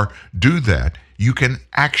search bar, do that. You can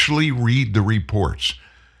actually read the reports.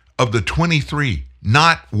 Of the 23,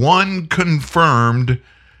 not one confirmed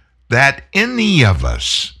that any of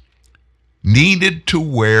us needed to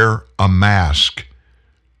wear a mask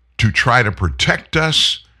to try to protect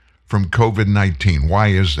us from COVID-19. Why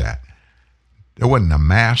is that? There wasn't a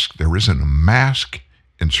mask. There isn't a mask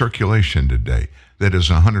in circulation today that is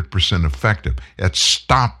 100% effective at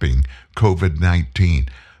stopping COVID-19.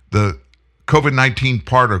 The COVID-19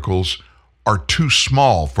 particles are too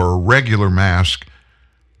small for a regular mask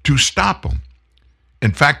to stop them.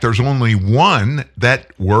 In fact, there's only one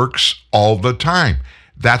that works all the time.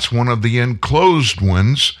 That's one of the enclosed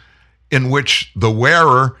ones in which the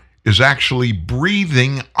wearer is actually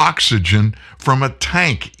breathing oxygen from a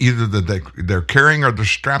tank, either that they're carrying or they're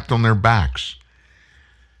strapped on their backs.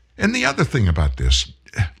 And the other thing about this,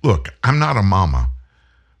 look, I'm not a mama,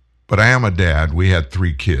 but I am a dad. We had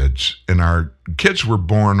 3 kids, and our kids were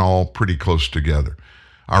born all pretty close together.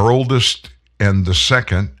 Our oldest and the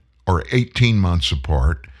second are 18 months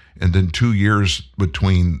apart, and then 2 years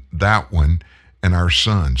between that one and our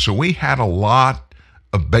son. So we had a lot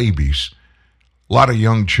of babies, a lot of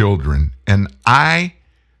young children, and I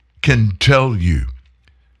can tell you,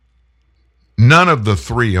 none of the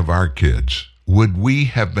 3 of our kids would we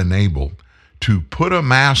have been able to put a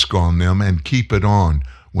mask on them and keep it on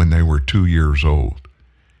when they were 2 years old.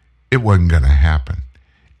 It wasn't going to happen,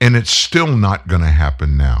 and it's still not going to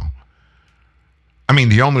happen now. I mean,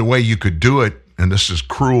 the only way you could do it, and this is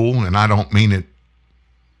cruel, and I don't mean it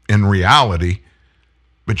in reality,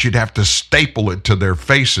 but you'd have to staple it to their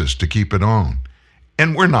faces to keep it on.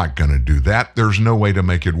 And we're not going to do that. There's no way to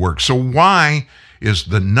make it work. So why is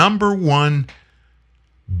the number one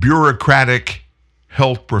bureaucratic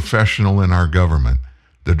health professional in our government,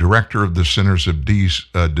 the director of the Centers of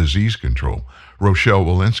Disease Control, Rochelle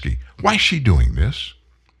Walensky, why is she doing this?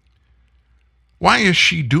 Why is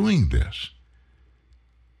she doing this?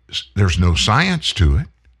 There's no science to it.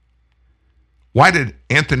 Why did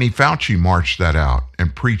Anthony Fauci march that out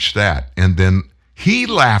and preach that? And then he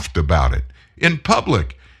laughed about it in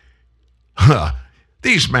public.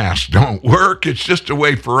 These masks don't work. It's just a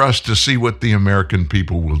way for us to see what the American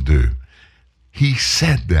people will do. He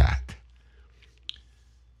said that.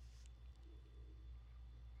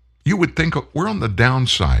 You would think we're on the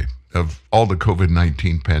downside of all the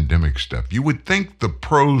COVID-19 pandemic stuff. You would think the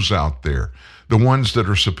pros out there, the ones that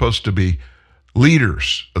are supposed to be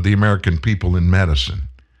leaders of the American people in medicine,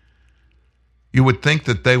 you would think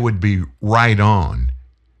that they would be right on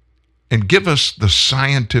and give us the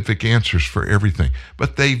scientific answers for everything.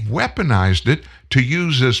 But they've weaponized it to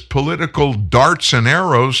use as political darts and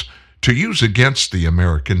arrows to use against the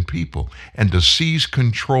American people and to seize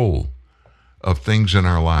control of things in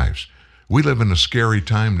our lives. We live in a scary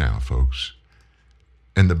time now, folks.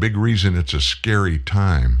 And the big reason it's a scary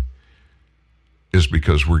time is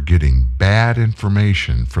because we're getting bad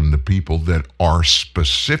information from the people that are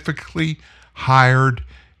specifically hired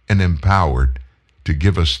and empowered to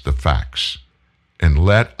give us the facts and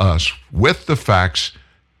let us, with the facts,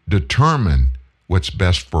 determine what's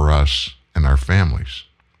best for us and our families.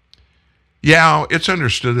 Yeah, it's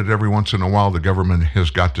understood that every once in a while the government has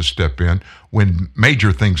got to step in when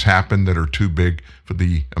major things happen that are too big for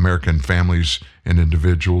the American families and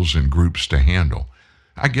individuals and groups to handle.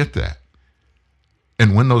 I get that.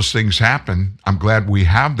 And when those things happen, I'm glad we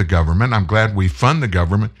have the government. I'm glad we fund the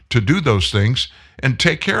government to do those things and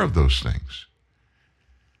take care of those things.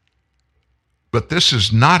 But this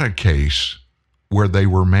is not a case where they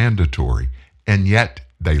were mandatory, and yet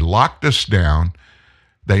they locked us down.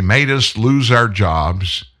 They made us lose our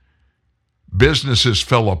jobs. Businesses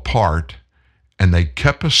fell apart, and they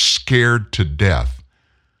kept us scared to death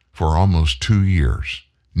for almost 2 years,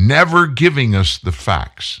 never giving us the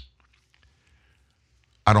facts.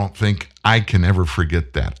 I don't think I can ever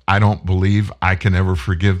forget that. I don't believe I can ever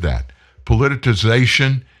forgive that.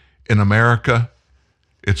 Politicization in America,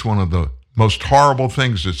 it's one of the most horrible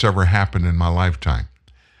things that's ever happened in my lifetime.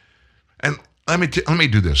 And let me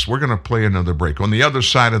do this. We're going to play another break. On the other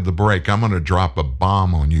side of the break, I'm going to drop a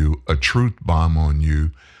bomb on you, a truth bomb on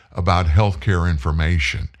you about healthcare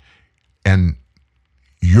information and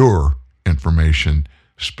your information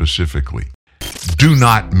specifically. Do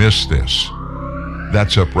not miss this.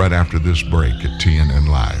 That's up right after this break at TNN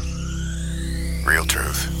Live. Real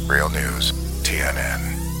truth, real news.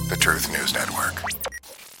 TNN, the Truth News Network.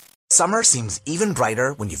 Summer seems even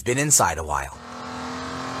brighter when you've been inside a while.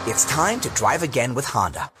 It's time to drive again with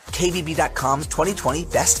Honda, KBB.com's 2020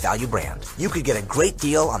 Best Value brand. You could get a great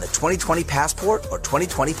deal on the 2020 Passport or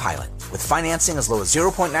 2020 Pilot, with financing as low as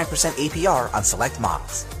 0.9% APR on select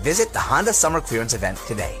models. Visit the Honda Summer Clearance event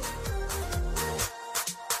today.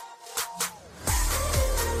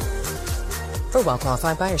 For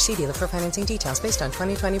well-qualified buyers, see dealer for financing details based on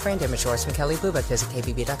 2020 brand image source from Kelly Blue Book. Visit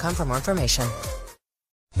KBB.com for more information.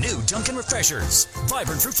 New Dunkin' Refreshers.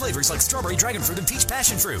 Vibrant fruit flavors like strawberry, dragon fruit, and peach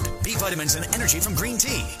passion fruit. B vitamins and energy from green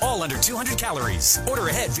tea. All under 200 calories. Order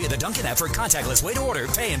ahead via the Dunkin' app for a contactless way to order,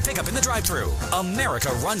 pay, and pick up in the drive-thru.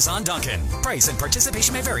 America runs on Dunkin'. Price and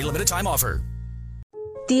participation may vary. Limited time offer.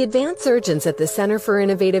 The advanced surgeons at the Center for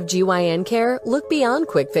Innovative GYN Care look beyond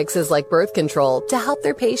quick fixes like birth control to help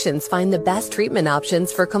their patients find the best treatment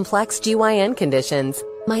options for complex GYN conditions.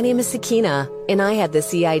 My name is Sakina, and I had the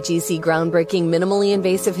CIGC groundbreaking minimally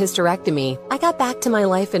invasive hysterectomy. I got back to my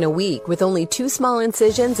life in a week with only 2 small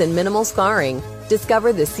incisions and minimal scarring.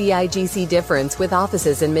 Discover the CIGC difference with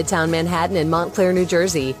offices in Midtown Manhattan and Montclair, New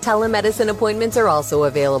Jersey. Telemedicine appointments are also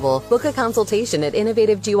available. Book a consultation at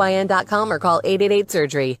innovativegyn.com or call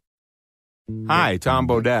 888-SURGERY. Hi, Tom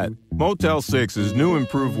Bodette. Motel 6's new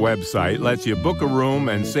improved website lets you book a room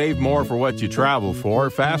and save more for what you travel for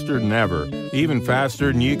faster than ever. Even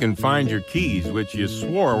faster than you can find your keys, which you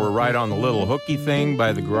swore were right on the little hooky thing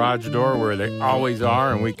by the garage door where they always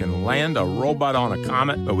are, and we can land a robot on a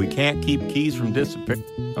comet, but we can't keep keys from disappearing.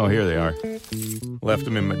 Oh, here they are. Left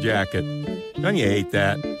them in my jacket. Don't you hate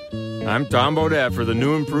that? I'm Tom Bodette for the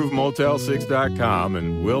new improved Motel6.com,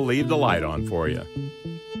 and we'll leave the light on for you.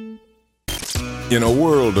 In a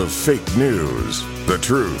world of fake news, the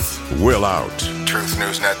truth will out.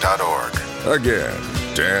 TruthNewsNet.org.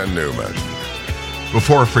 Again, Dan Newman.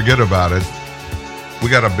 Before I forget about it, we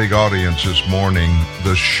got a big audience this morning.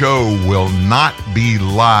 The show will not be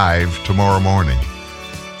live tomorrow morning.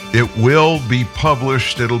 It will be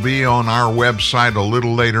published. It'll be on our website a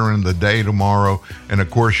little later in the day tomorrow. And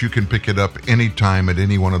of course, you can pick it up anytime at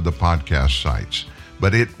any one of the podcast sites.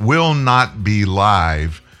 But it will not be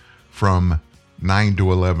live from 9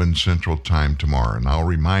 to 11 Central Time tomorrow. And I'll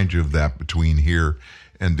remind you of that between here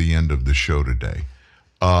and the end of the show today.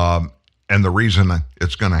 And the reason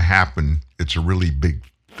it's going to happen, it's a really big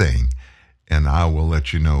thing. And I will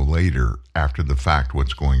let you know later after the fact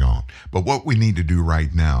what's going on. But what we need to do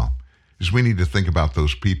right now is we need to think about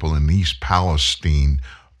those people in East Palestine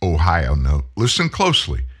Ohio. No, listen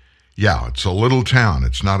closely. Yeah, it's a little town.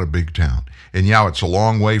 It's not a big town. And yeah, it's a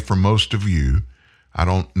long way from most of you. I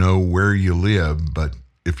don't know where you live, but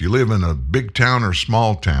if you live in a big town or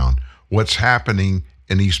small town, what's happening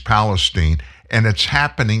in East Palestine, and it's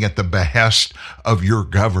happening at the behest of your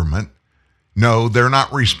government. No, they're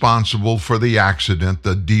not responsible for the accident,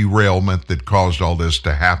 the derailment that caused all this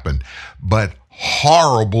to happen. But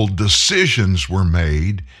horrible decisions were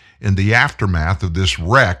made in the aftermath of this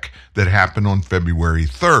wreck that happened on February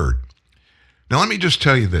 3rd. Now, let me just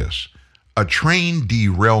tell you this. A train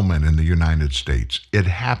derailment in the United States, it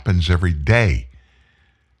happens every day.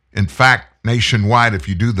 In fact, nationwide, if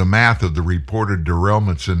you do the math of the reported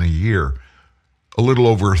derailments in a year, a little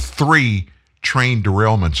over 3 train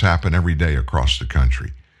derailments happen every day across the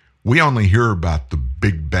country. We only hear about the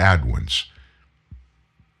big bad ones.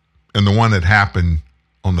 And the one that happened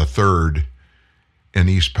on the 3rd in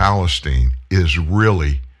East Palestine is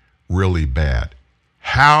really, really bad.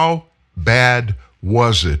 How bad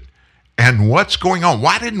was it? And what's going on?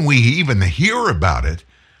 Why didn't we even hear about it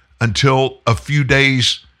until a few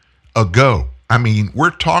days ago? I mean,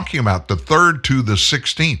 we're talking about the 3rd to the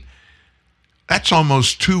 16th. That's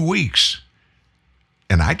almost 2 weeks.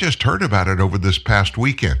 And I just heard about it over this past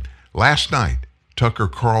weekend. Last night, Tucker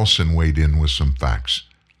Carlson weighed in with some facts.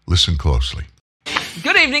 Listen closely.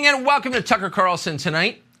 Good evening and welcome to Tucker Carlson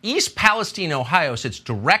Tonight. East Palestine, Ohio sits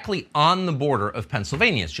directly on the border of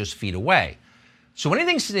Pennsylvania. It's just feet away. So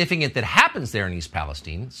anything significant that happens there in East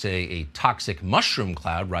Palestine, say a toxic mushroom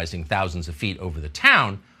cloud rising thousands of feet over the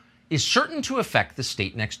town, is certain to affect the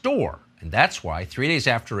state next door. And that's why 3 days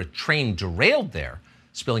after a train derailed there,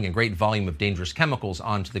 spilling a great volume of dangerous chemicals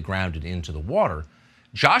onto the ground and into the water,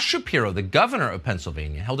 Josh Shapiro, the governor of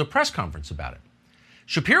Pennsylvania, held a press conference about it.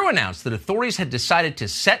 Shapiro announced that authorities had decided to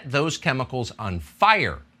set those chemicals on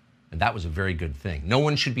fire, and that was a very good thing. No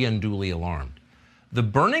one should be unduly alarmed. The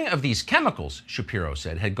burning of these chemicals, Shapiro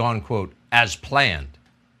said, had gone, quote, as planned.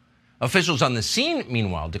 Officials on the scene,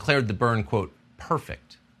 meanwhile, declared the burn, quote,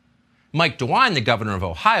 perfect. Mike DeWine, the governor of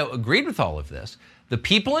Ohio, agreed with all of this. The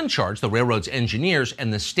people in charge, the railroad's engineers,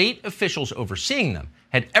 and the state officials overseeing them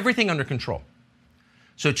had everything under control.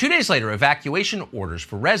 So 2 days later, evacuation orders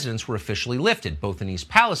for residents were officially lifted, both in East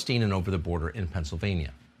Palestine and over the border in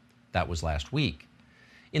Pennsylvania. That was last week.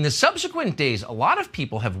 In the subsequent days, a lot of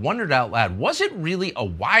people have wondered out loud, was it really a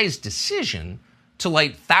wise decision to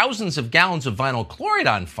light thousands of gallons of vinyl chloride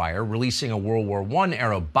on fire, releasing a World War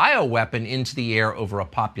I-era bioweapon into the air over a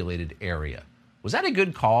populated area? Was that a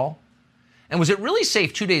good call? And was it really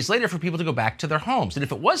safe 2 days later for people to go back to their homes? And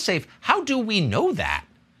if it was safe, how do we know that?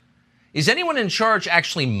 Is anyone in charge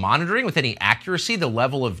actually monitoring with any accuracy the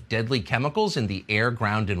level of deadly chemicals in the air,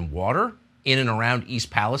 ground, and water in and around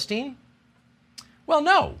East Palestine? Well,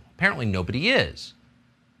 no, apparently nobody is.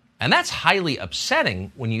 And that's highly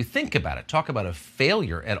upsetting when you think about it. Talk about a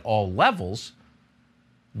failure at all levels.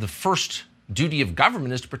 The first duty of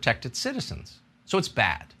government is to protect its citizens. So it's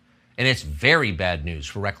bad. And it's very bad news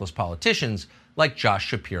for reckless politicians like Josh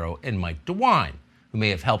Shapiro and Mike DeWine, who may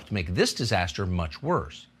have helped make this disaster much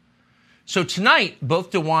worse. So tonight,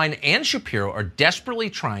 both DeWine and Shapiro are desperately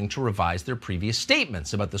trying to revise their previous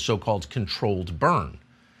statements about the so-called controlled burn.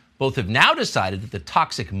 Both have now decided that the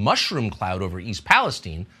toxic mushroom cloud over East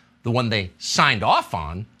Palestine, the one they signed off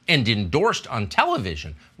on and endorsed on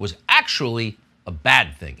television, was actually a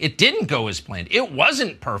bad thing. It didn't go as planned. It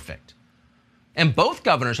wasn't perfect. And both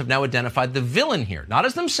governors have now identified the villain here, not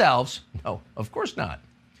as themselves, no, of course not,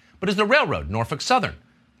 but as the railroad, Norfolk Southern.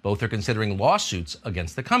 Both are considering lawsuits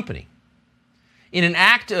against the company. In an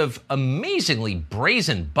act of amazingly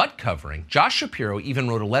brazen butt covering, Josh Shapiro even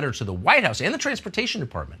wrote a letter to the White House and the Transportation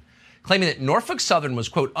Department, claiming that Norfolk Southern was,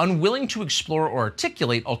 quote, unwilling to explore or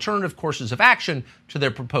articulate alternative courses of action to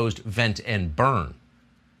their proposed vent and burn.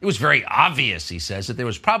 It was very obvious, he says, that there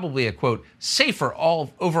was probably a, quote, safer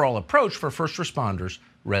overall approach for first responders,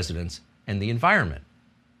 residents, and the environment.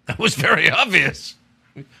 That was very obvious.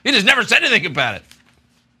 He just never said anything about it.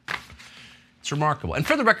 It's remarkable. And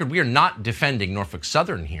for the record, we are not defending Norfolk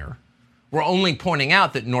Southern here. We're only pointing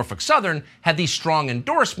out that Norfolk Southern had the strong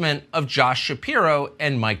endorsement of Josh Shapiro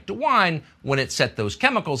and Mike DeWine when it set those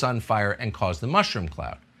chemicals on fire and caused the mushroom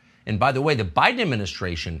cloud. And by the way, the Biden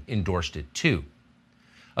administration endorsed it too.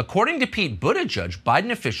 According to Pete Buttigieg,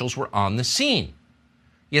 Biden officials were on the scene.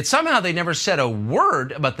 Yet somehow they never said a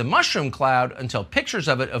word about the mushroom cloud until pictures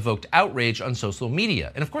of it evoked outrage on social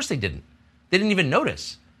media. And of course they didn't. They didn't even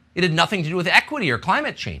notice. It had nothing to do with equity or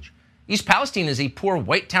climate change. East Palestine is a poor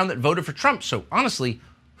white town that voted for Trump, so honestly,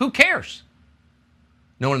 who cares?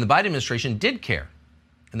 No one in the Biden administration did care,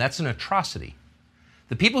 and that's an atrocity.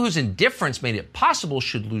 The people whose indifference made it possible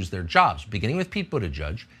should lose their jobs, beginning with Pete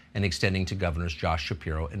Buttigieg and extending to Governors Josh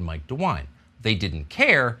Shapiro and Mike DeWine. They didn't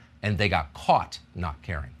care, and they got caught not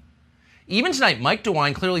caring. Even tonight, Mike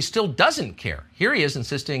DeWine clearly still doesn't care. Here he is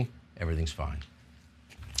insisting everything's fine.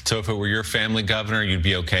 So if it were your family, Governor, you'd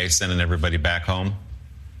be okay sending everybody back home?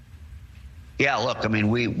 Yeah, look, I mean,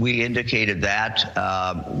 we indicated that.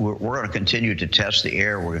 We're going to continue to test the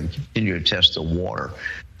air. We're going to continue to test the water.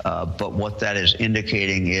 But what that is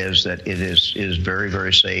indicating is that it is very,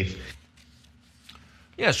 very safe.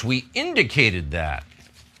 Yes, we indicated that.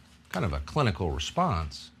 Kind of a clinical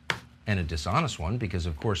response, and a dishonest one, because,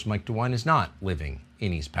 of course, Mike DeWine is not living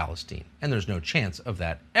in East Palestine, and there's no chance of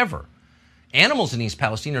that ever. Animals in East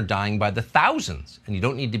Palestine are dying by the thousands, and you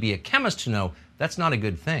don't need to be a chemist to know that's not a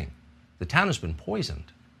good thing. The town has been poisoned.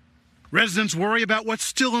 Residents worry about what's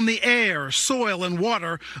still in the air, soil, and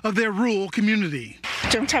water of their rural community.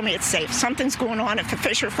 Don't tell me it's safe. Something's going on if the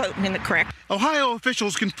fish are floating in the creek. Ohio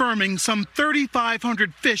officials confirming some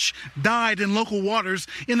 3,500 fish died in local waters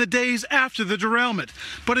in the days after the derailment,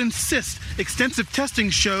 but insist extensive testing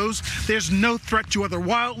shows there's no threat to other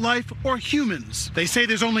wildlife or humans. They say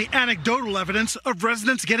there's only anecdotal evidence of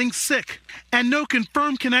residents getting sick and no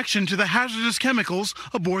confirmed connection to the hazardous chemicals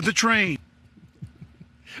aboard the train.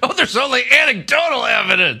 Oh, there's only anecdotal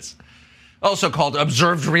evidence, also called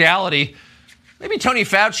observed reality. Maybe Tony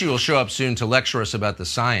Fauci will show up soon to lecture us about the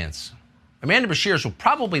science. Amanda Beshears will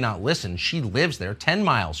probably not listen. She lives there, 10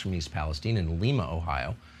 miles from East Palestine in Lima,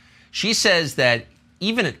 Ohio. She says that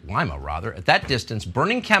even at Lima, at that distance,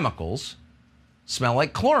 burning chemicals smell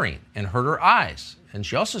like chlorine and hurt her eyes. And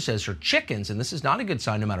she also says her chickens, and this is not a good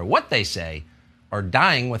sign no matter what they say, are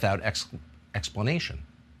dying without explanation.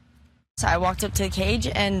 So I walked up to the cage,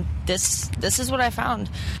 and this is what I found.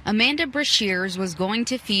 Amanda Beshears was going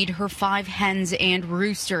to feed her 5 hens and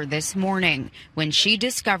rooster this morning when she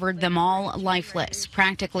discovered them all lifeless,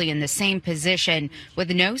 practically in the same position,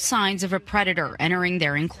 with no signs of a predator entering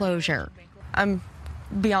their enclosure. I'm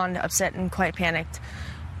beyond upset and quite panicked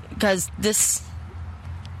because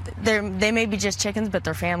they may be just chickens, but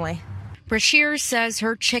they're family. Beshears says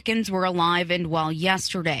her chickens were alive and well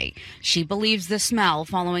yesterday. She believes the smell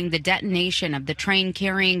following the detonation of the train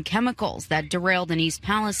carrying chemicals that derailed in East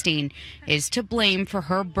Palestine is to blame for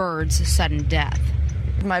her birds' sudden death.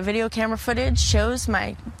 My video camera footage shows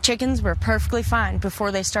my chickens were perfectly fine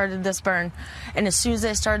before they started this burn. And as soon as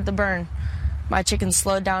they started the burn, my chickens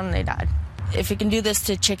slowed down and they died. If it can do this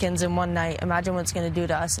to chickens in one night, imagine what it's going to do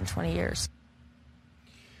to us in 20 years.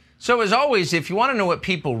 So as always, if you want to know what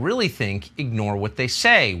people really think, ignore what they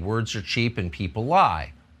say. Words are cheap and people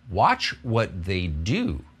lie. Watch what they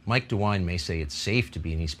do. Mike DeWine may say it's safe to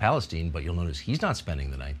be in East Palestine, but you'll notice he's not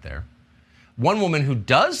spending the night there. One woman who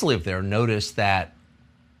does live there noticed that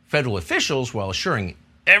federal officials, while assuring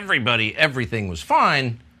everybody everything was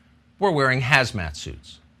fine, were wearing hazmat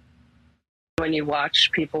suits. When you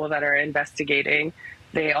watch people that are investigating,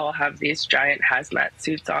 they all have these giant hazmat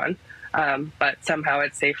suits on. But somehow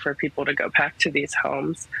it's safe for people to go back to these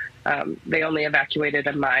homes. They only evacuated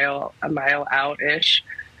a mile out-ish.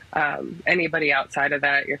 Anybody outside of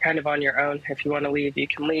that, you're kind of on your own. If you want to leave, you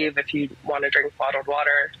can leave. If you want to drink bottled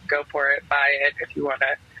water, go for it, buy it. If you want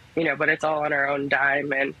to, but it's all on our own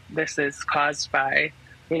dime. And this is caused by,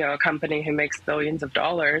 a company who makes billions of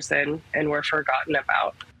dollars and we're forgotten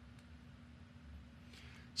about.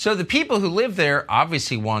 So the people who live there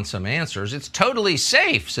obviously want some answers. It's totally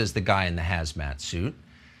safe, says the guy in the hazmat suit.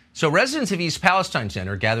 So residents of East Palestine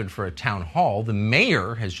Center gathered for a town hall. The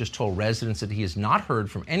mayor has just told residents that he has not heard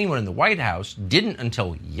from anyone in the White House, didn't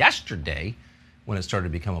until yesterday when it started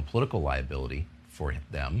to become a political liability for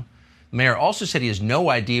them. The mayor also said he has no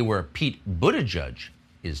idea where Pete Buttigieg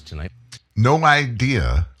is tonight. No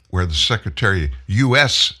idea where the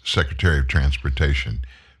U.S. Secretary of Transportation,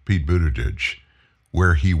 Pete Buttigieg,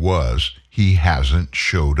 where he was. He hasn't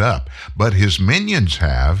showed up, but his minions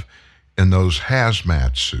have in those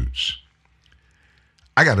hazmat suits.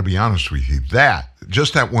 I got to be honest with you,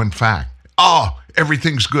 just that one fact.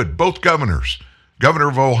 Everything's good. Both governors, governor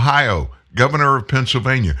of Ohio, governor of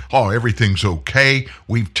Pennsylvania. Everything's okay.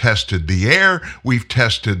 We've tested the air. We've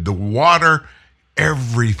tested the water.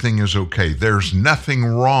 Everything is okay. There's nothing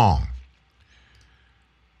wrong.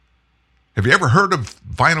 Have you ever heard of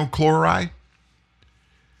vinyl chloride?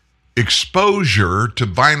 Exposure to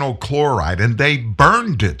vinyl chloride, and they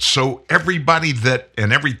burned it so everybody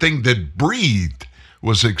and everything that breathed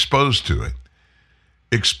was exposed to it.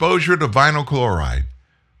 Exposure to vinyl chloride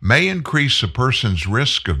may increase a person's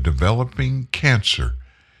risk of developing cancer.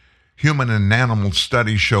 Human and animal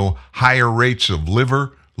studies show higher rates of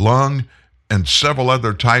liver, lung, and several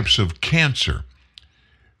other types of cancer.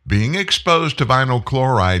 being exposed to vinyl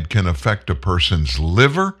chloride can affect a person's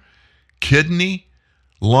liver, kidney,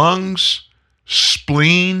 lungs,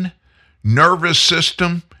 spleen, nervous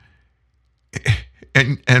system,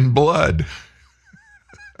 and blood.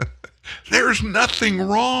 There's nothing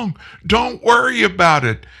wrong. Don't worry about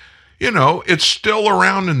it. You know, it's still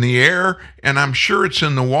around in the air, and I'm sure it's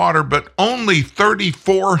in the water, but only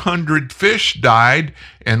 3,400 fish died,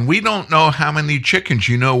 and we don't know how many chickens.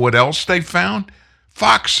 You know what else they found?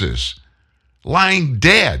 Foxes lying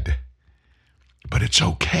dead. But it's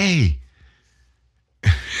okay.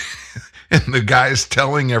 And the guy's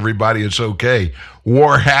telling everybody it's okay.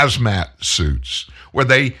 Wore hazmat suits where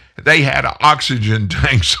they had oxygen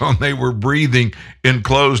tanks on. They were breathing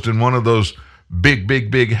enclosed in one of those big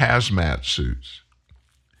hazmat suits.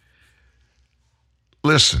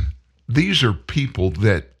 Listen, these are people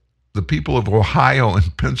that the people of Ohio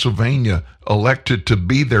and Pennsylvania elected to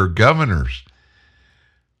be their governors.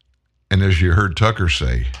 And as you heard Tucker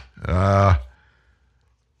say,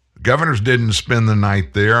 governors didn't spend the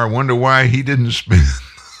night there. I wonder why he didn't spend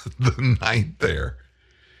the night there.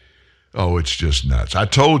 Oh, it's just nuts. I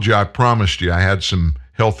told you, I promised you I had some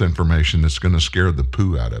health information that's going to scare the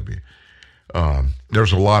poo out of you.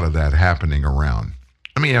 There's a lot of that happening around.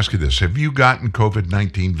 Let me ask you this. Have you gotten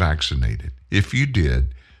COVID-19 vaccinated? If you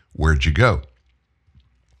did, where'd you go?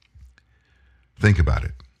 Think about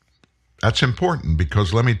it. That's important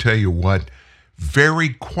because let me tell you what very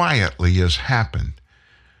quietly has happened.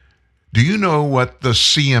 Do you know what the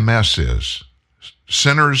CMS is?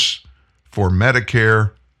 Centers for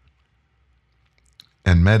Medicare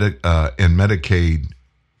and Medicaid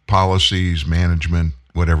policies, management,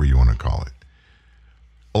 whatever you want to call it.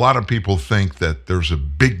 A lot of people think that there's a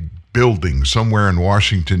big building somewhere in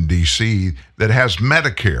Washington, D.C. that has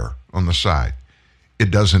Medicare on the side.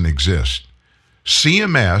 It doesn't exist.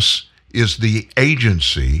 CMS is the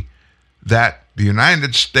agency that the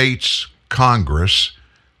United States Congress,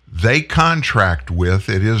 they contract with.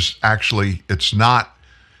 It's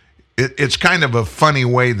kind of a funny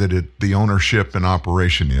way that the ownership and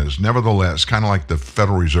operation is. Nevertheless, kind of like the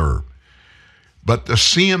Federal Reserve. But the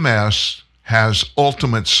CMS has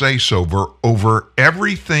ultimate say-so over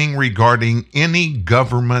everything regarding any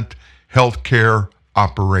government healthcare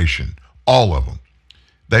operation. All of them.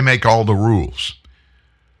 They make all the rules.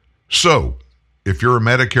 So, if you're a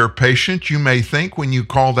Medicare patient, you may think when you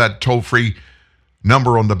call that toll-free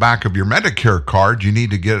number on the back of your Medicare card, you need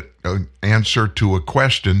to get an answer to a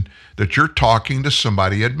question that you're talking to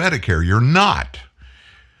somebody at Medicare. You're not.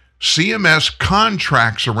 CMS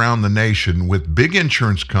contracts around the nation with big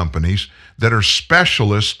insurance companies that are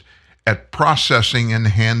specialists at processing and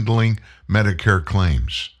handling Medicare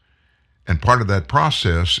claims. And part of that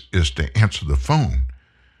process is to answer the phone.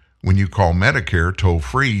 When you call Medicare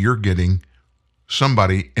toll-free, you're getting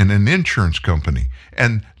somebody in an insurance company.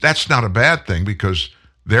 And that's not a bad thing because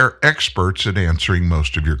they're experts at answering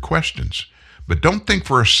most of your questions. But don't think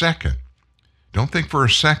for a second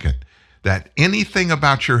that anything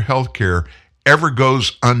about your health care ever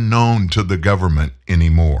goes unknown to the government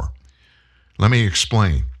anymore. Let me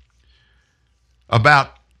explain.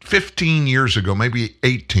 About 15 years ago, maybe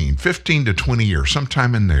 15 to 20 years,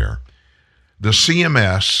 sometime in there, the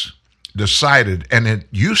CMS decided, and it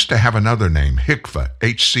used to have another name, HCFA,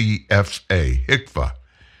 H-C-F-A, HCFA.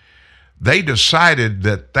 They decided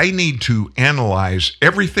that they need to analyze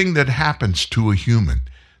everything that happens to a human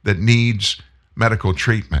that needs medical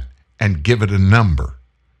treatment and give it a number.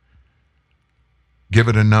 Give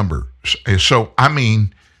it a number. So,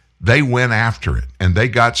 they went after it and they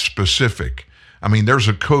got specific. There's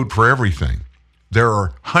a code for everything. There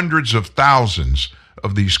are hundreds of thousands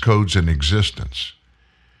of these codes in existence.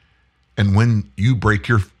 And when you break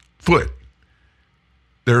your foot,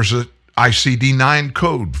 there's a ICD-9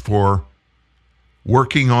 code for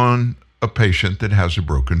working on a patient that has a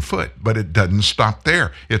broken foot. But it doesn't stop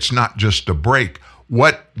there. It's not just a break.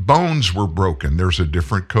 What bones were broken? There's a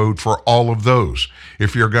different code for all of those.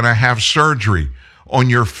 If you're going to have surgery on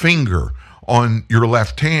your finger, on your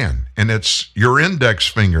left hand, and it's your index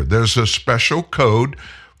finger, there's a special code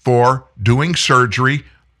for doing surgery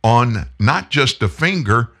on not just the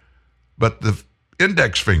finger, but the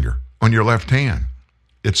index finger on your left hand.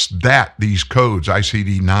 It's these codes,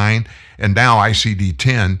 ICD-9 and now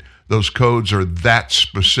ICD-10, those codes are that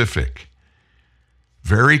specific.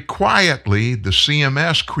 Very quietly, the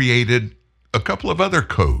CMS created a couple of other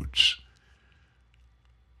codes.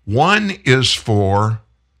 One is for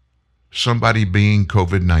somebody being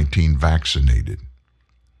COVID-19 vaccinated.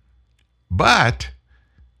 But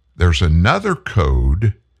there's another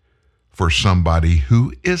code for somebody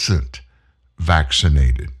who isn't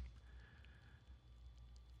vaccinated.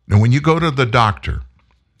 Now, when you go to the doctor,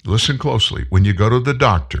 listen closely. When you go to the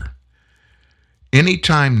doctor,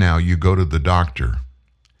 anytime now you go to the doctor,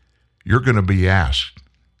 you're going to be asked,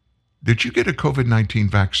 did you get a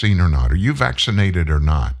COVID-19 vaccine or not? Are you vaccinated or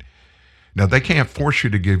not? Now, they can't force you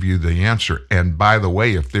to give you the answer. And by the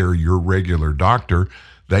way, if they're your regular doctor,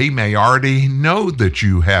 they may already know that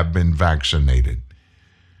you have been vaccinated.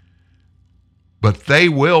 But they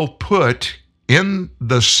will put in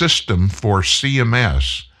the system for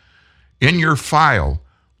CMS, in your file,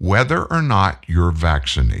 whether or not you're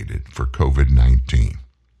vaccinated for COVID-19.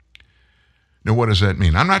 Now, what does that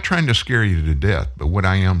mean? I'm not trying to scare you to death, but what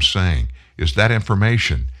I am saying is that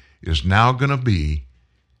information is now going to be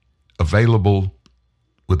available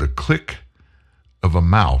with a click of a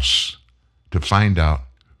mouse to find out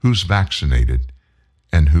who's vaccinated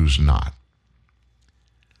and who's not.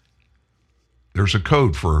 There's a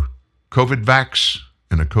code for COVID vax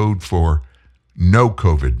and a code for no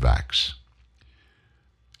COVID vax.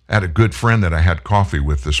 I had a good friend that I had coffee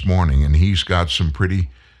with this morning, and he's got some pretty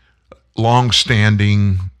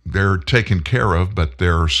long-standing, they're taken care of, but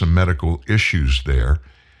there are some medical issues there,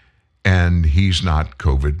 and he's not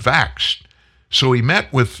COVID vaxxed. So he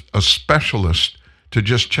met with a specialist to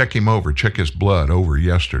just check him over, check his blood over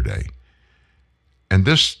yesterday. And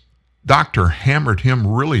this doctor hammered him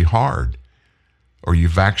really hard. Are you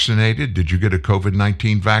vaccinated? Did you get a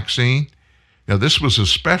COVID-19 vaccine? Now, this was a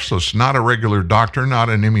specialist, not a regular doctor, not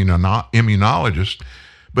an immunologist,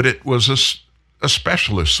 but it was a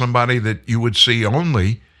specialist, somebody that you would see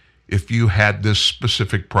only if you had this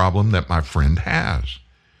specific problem that my friend has.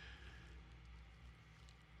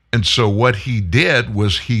 And so what he did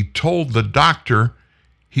was he told the doctor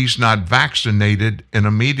he's not vaccinated, and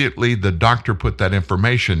immediately the doctor put that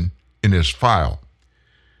information in his file.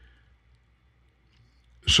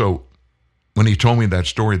 So when he told me that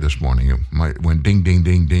story this morning, it went ding, ding,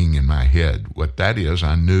 ding, ding in my head. What that is,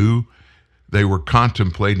 I knew they were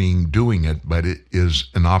contemplating doing it, but it is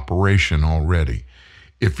an operation already.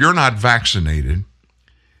 If you're not vaccinated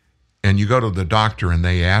and you go to the doctor and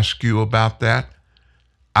they ask you about that,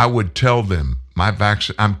 I would tell them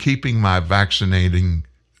I'm keeping my vaccinating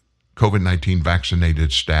COVID-19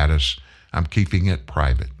 vaccinated status. I'm keeping it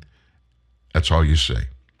private. That's all you say.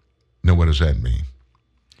 Now, what does that mean?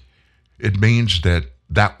 It means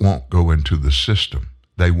that won't go into the system.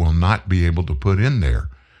 They will not be able to put in there,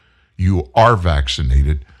 you are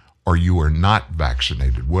vaccinated or you are not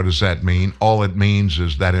vaccinated. What does that mean? All it means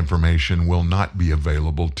is that information will not be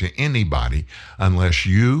available to anybody unless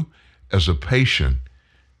you, as a patient,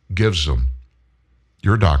 gives them,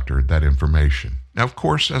 your doctor, that information. Now, of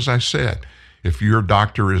course, as I said, if your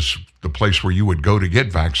doctor is the place where you would go to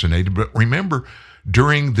get vaccinated, but remember,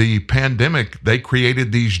 during the pandemic, they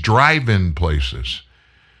created these drive-in places.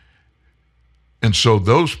 And so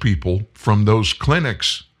those people from those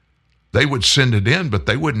clinics, they would send it in, but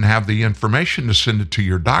they wouldn't have the information to send it to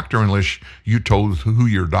your doctor unless you told who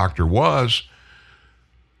your doctor was.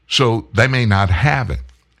 So they may not have it.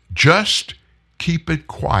 Just keep it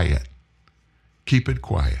quiet. Keep it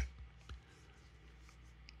quiet.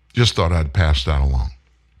 Just thought I'd pass that along.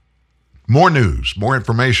 More news, more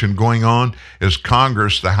information going on as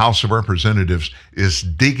Congress, the House of Representatives, is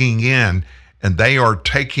digging in, and they are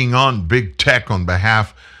taking on big tech on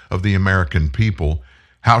behalf of the American people.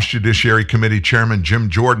 House Judiciary Committee Chairman Jim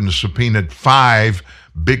Jordan subpoenaed 5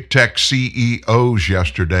 big tech CEOs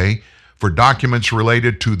yesterday for documents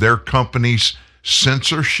related to their company's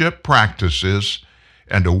censorship practices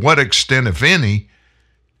and to what extent, if any,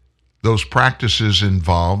 those practices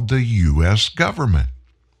involve the U.S. government.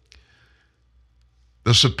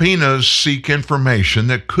 The subpoenas seek information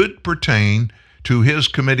that could pertain to his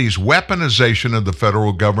committee's weaponization of the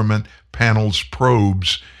federal government panel's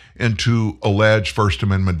probes into alleged First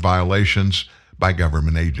Amendment violations by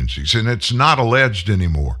government agencies. And it's not alleged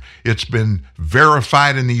anymore. It's been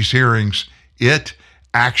verified in these hearings. It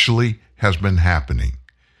actually has been happening.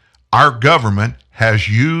 Our government has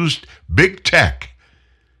used big tech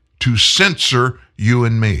to censor you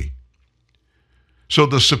and me. So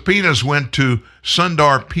the subpoenas went to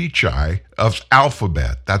Sundar Pichai of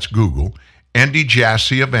Alphabet, that's Google, Andy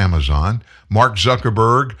Jassy of Amazon, Mark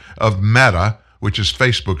Zuckerberg of Meta, which is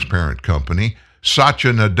Facebook's parent company,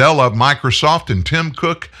 Satya Nadella of Microsoft, and Tim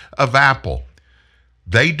Cook of Apple.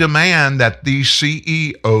 They demand that these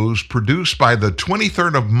CEOs produce by the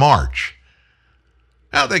 23rd of March,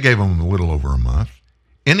 now they gave them a little over a month,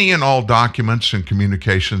 any and all documents and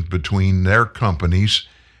communications between their companies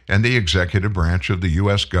and the executive branch of the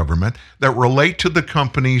U.S. government that relate to the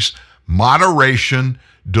company's moderation,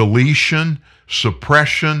 deletion,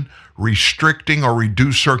 suppression, restricting, or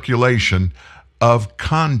reduced circulation of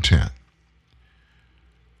content.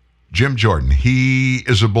 Jim Jordan, he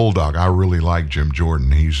is a bulldog. I really like Jim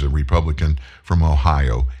Jordan. He's a Republican from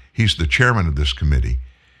Ohio. He's the chairman of this committee.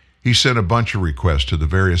 He sent a bunch of requests to the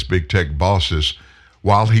various big tech bosses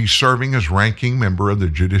while he's serving as ranking member of the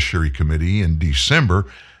Judiciary Committee in December.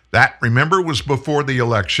 That, remember, was before the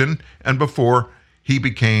election and before he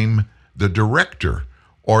became the director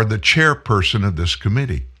or the chairperson of this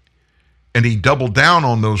committee. And he doubled down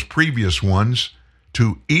on those previous ones,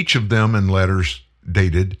 to each of them in letters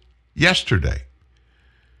dated yesterday.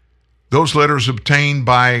 Those letters, obtained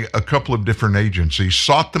by a couple of different agencies,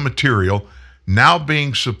 sought the material now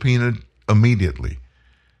being subpoenaed immediately.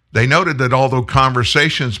 They noted that although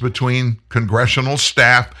conversations between congressional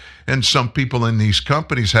staff and some people in these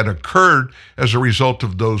companies had occurred as a result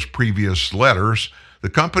of those previous letters, the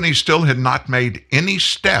company still had not made any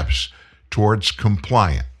steps towards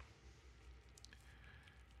compliance.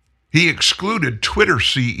 He excluded Twitter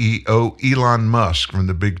CEO Elon Musk from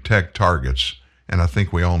the big tech targets, and I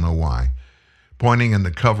think we all know why, pointing in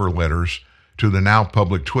the cover letters to the now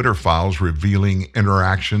public Twitter files revealing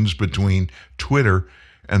interactions between Twitter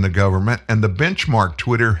and the government and the benchmark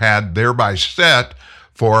Twitter had thereby set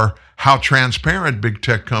for how transparent big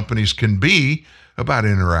tech companies can be about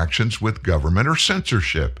interactions with government or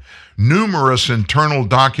censorship. Numerous internal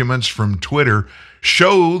documents from Twitter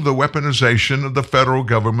show the weaponization of the federal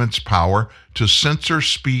government's power to censor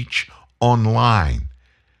speech online.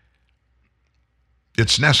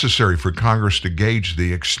 It's necessary for Congress to gauge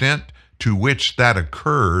the extent to which that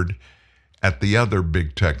occurred at the other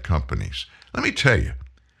big tech companies. Let me tell you,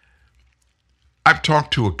 I've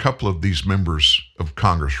talked to a couple of these members of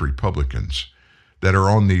Congress, Republicans, that are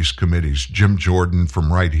on these committees. Jim Jordan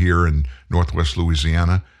from right here in Northwest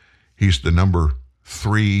Louisiana. He's the number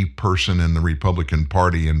 3 person in the Republican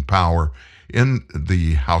Party in power in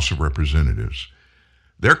the House of Representatives.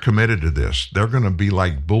 They're committed to this. They're going to be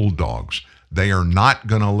like bulldogs. They are not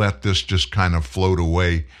going to let this just kind of float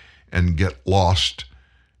away and get lost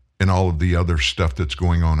in all of the other stuff that's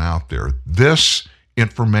going on out there. This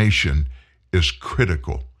information is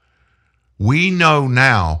critical. We know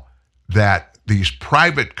now that these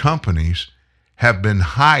private companies have been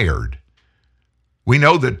hired. We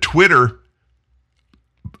know that Twitter,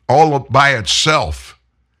 all by itself,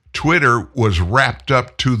 Twitter was wrapped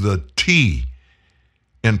up to the T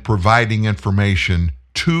in providing information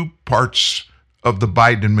to parts of the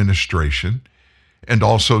Biden administration and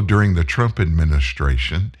also during the Trump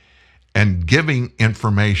administration, and giving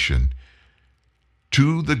information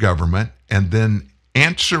to the government and then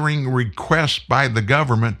answering requests by the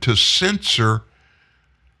government to censor,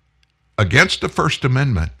 against the First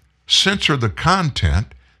Amendment, censor the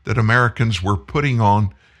content that Americans were putting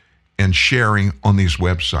on and sharing on these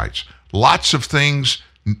websites. Lots of things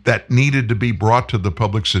that needed to be brought to the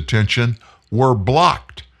public's attention were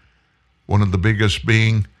blocked. One of the biggest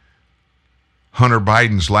being Hunter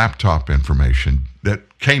Biden's laptop information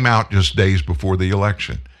that came out just days before the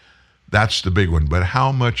election. That's the big one. But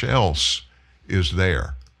how much else is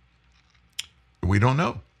there? We don't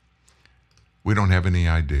know. We don't have any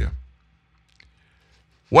idea.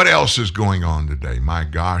 What else is going on today? My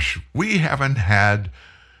gosh, we haven't had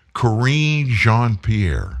Karine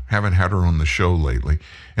Jean-Pierre. Haven't had her on the show lately.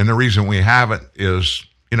 And the reason we haven't is,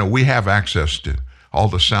 we have access to all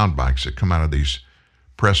the sound bites that come out of these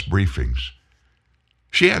press briefings.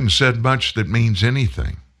 She hadn't said much that means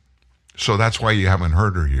anything. So that's why you haven't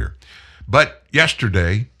heard her here. But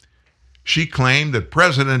yesterday, she claimed that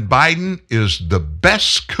President Biden is the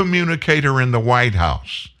best communicator in the White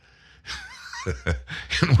House.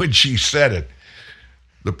 And when she said it,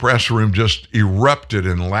 the press room just erupted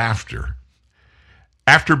in laughter.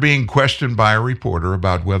 After being questioned by a reporter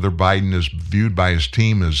about whether Biden is viewed by his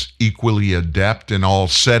team as equally adept in all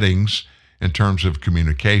settings in terms of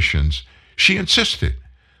communications, she insisted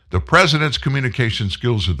the president's communication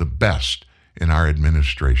skills are the best in our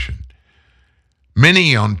administration.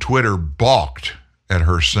 Many on Twitter balked at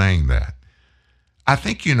her saying that. I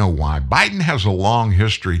think you know why. Biden has a long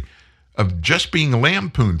history of just being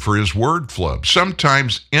lampooned for his word flub,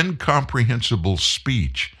 sometimes incomprehensible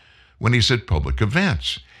speech when he's at public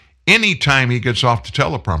events. Anytime he gets off the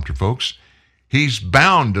teleprompter, folks, he's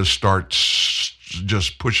bound to start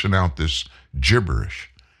just pushing out this gibberish.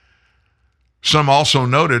 Some also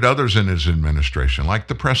noted others in his administration, like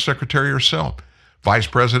the press secretary herself, Vice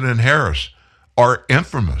President Harris, are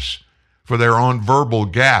infamous for their own verbal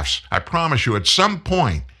gaffes. I promise you, at some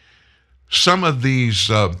point, some of these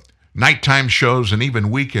nighttime shows and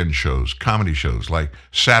even weekend shows, comedy shows like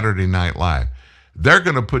Saturday Night Live, they're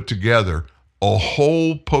going to put together a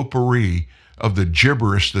whole potpourri of the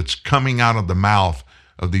gibberish that's coming out of the mouth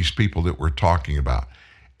of these people that we're talking about.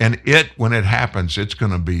 And when it happens, it's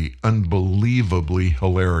going to be unbelievably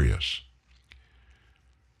hilarious.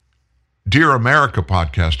 Dear America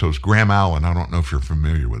podcast host Graham Allen, I don't know if you're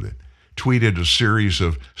familiar with it, tweeted a series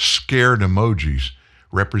of scared emojis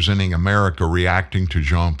representing America reacting to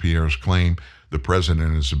Jean-Pierre's claim the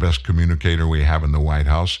president is the best communicator we have in the White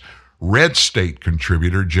House. Red State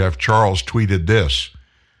contributor Jeff Charles tweeted this.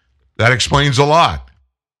 That explains a lot.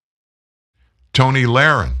 Tomi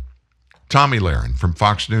Lahren from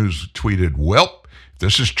Fox News tweeted, well, if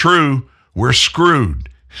this is true, we're screwed.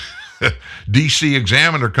 D.C.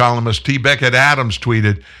 Examiner columnist T. Beckett Adams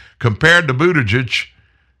tweeted, compared to Buttigieg,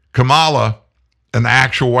 Kamala, an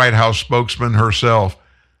actual White House spokesman herself,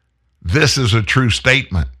 this is a true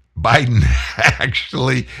statement. Biden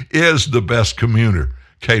actually is the best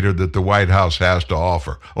communicator that the White House has to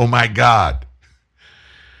offer. Oh, my God.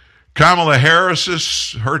 Kamala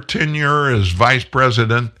Harris, her tenure as vice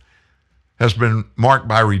president has been marked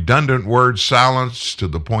by redundant word silence to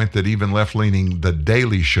the point that even left-leaning The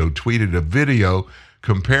Daily Show tweeted a video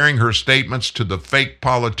comparing her statements to the fake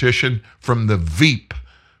politician from the Veep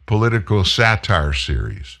political satire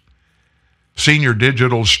series. Senior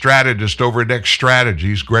digital strategist over at X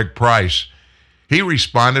Strategies, Greg Price, he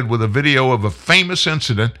responded with a video of a famous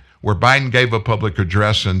incident where Biden gave a public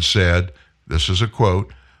address and said, this is a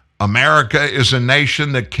quote, America is a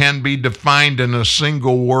nation that can be defined in a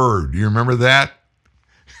single word. You remember that?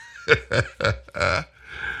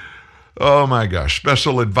 Oh, my gosh.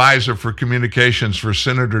 Special advisor for communications for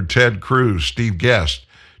Senator Ted Cruz, Steve Guest,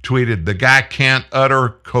 tweeted, the guy can't utter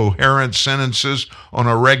coherent sentences on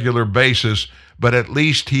a regular basis, but at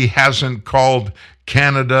least he hasn't called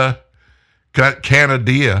Canada,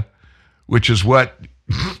 which is what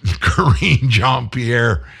Karine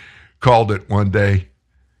Jean-Pierre called it one day.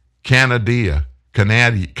 Canada. I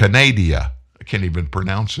can't even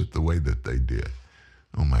pronounce it the way that they did.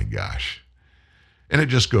 Oh, my gosh. And it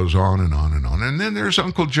just goes on and on and on. And then there's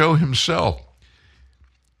Uncle Joe himself.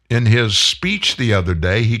 In his speech the other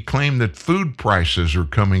day, he claimed that food prices are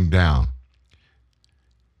coming down.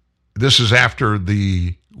 This is after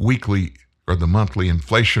the weekly or the monthly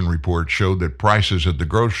inflation report showed that prices at the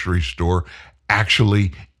grocery store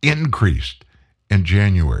actually increased in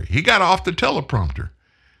January. He got off the teleprompter.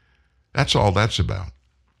 That's all that's about.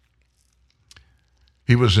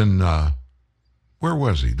 He was in, where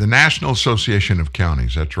was he? The National Association of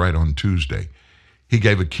Counties. That's right, on Tuesday. He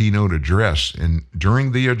gave a keynote address, and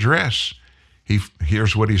during the address,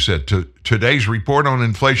 here's what he said. Today's report on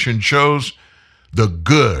inflation shows the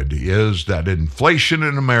good is that inflation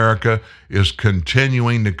in America is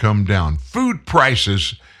continuing to come down. Food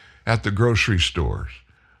prices at the grocery stores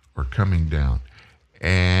are coming down.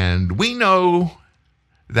 And we know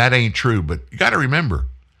that ain't true, but you got to remember,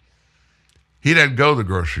 he didn't go to the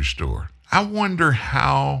grocery store. I wonder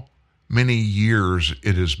how many years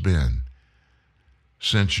it has been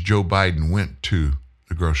since Joe Biden went to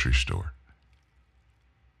the grocery store.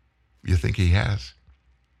 You think he has?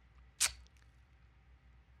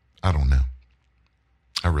 I don't know.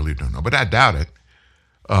 I really don't know, but I doubt it.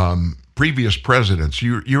 Previous presidents,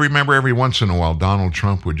 you remember every once in a while, Donald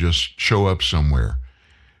Trump would just show up somewhere,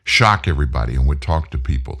 shock everybody, and would talk to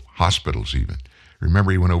people, hospitals even.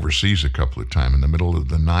 Remember, he went overseas a couple of times in the middle of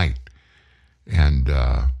the night, and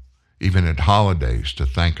even at holidays to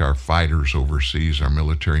thank our fighters overseas, our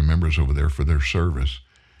military members over there for their service.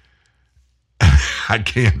 I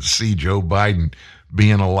can't see Joe Biden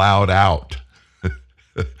being allowed out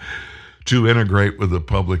to integrate with the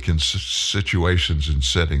public in situations and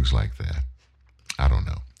settings like that. I don't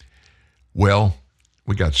know. Well,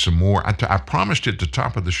 we got some more. I promised at the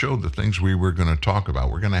top of the show the things we were going to talk about.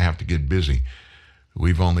 We're going to have to get busy.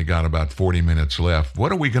 We've only got about 40 minutes left.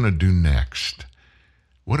 What are we going to do next?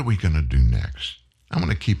 What are we going to do next? I'm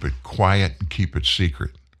going to keep it quiet and keep it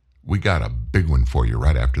secret. We got a big one for you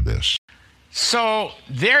right after this. So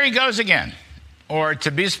there he goes again. Or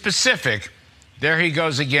to be specific, there he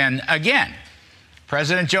goes again.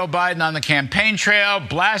 President Joe Biden on the campaign trail,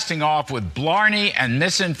 blasting off with blarney and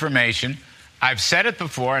misinformation. I've said it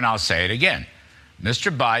before and I'll say it again.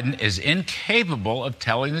 Mr. Biden is incapable of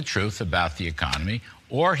telling the truth about the economy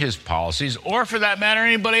or his policies, or for that matter,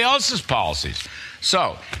 anybody else's policies.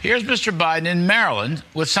 So here's Mr. Biden in Maryland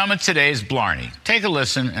with some of today's blarney. Take a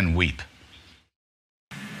listen and weep.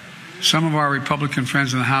 Some of our Republican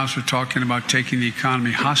friends in the House are talking about taking the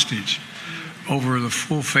economy hostage over the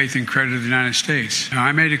full faith and credit of the United States. Now,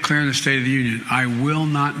 I made it clear in the State of the Union, I will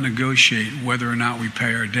not negotiate whether or not we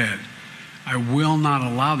pay our debt. I will not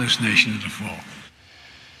allow this nation to default.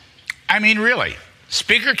 I mean, really,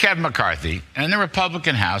 Speaker Kevin McCarthy and the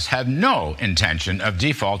Republican House have no intention of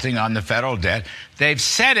defaulting on the federal debt. They've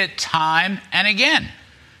said it time and again.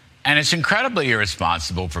 And it's incredibly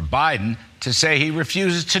irresponsible for Biden to say he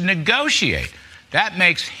refuses to negotiate. That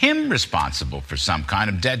makes him responsible for some kind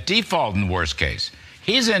of debt default in the worst case.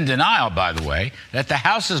 He's in denial, by the way, that the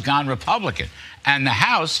House has gone Republican, and the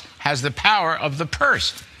House has the power of the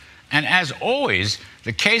purse. And as always,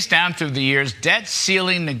 the case down through the years, debt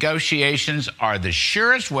ceiling negotiations are the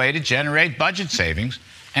surest way to generate budget savings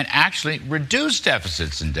and actually reduce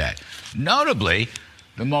deficits and debt. Notably,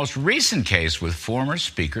 the most recent case with former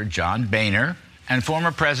Speaker John Boehner and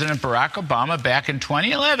former President Barack Obama back in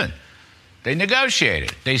 2011. They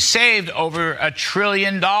negotiated. They saved over $1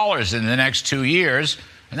 trillion in the next 2 years,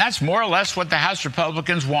 and that's more or less what the House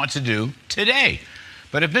Republicans want to do today.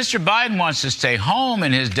 But if Mr. Biden wants to stay home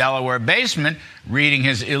in his Delaware basement, reading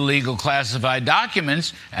his illegal classified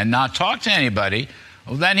documents and not talk to anybody,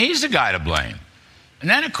 well, then he's the guy to blame. And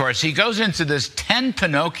then, of course, he goes into this 10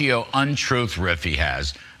 Pinocchio untruth riff he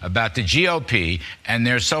has about the GOP and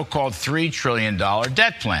their so-called $3 trillion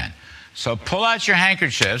debt plan. So pull out your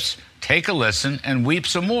handkerchiefs, take a listen, and weep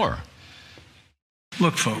some more.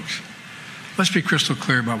 Look, folks, let's be crystal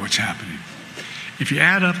clear about what's happening. If you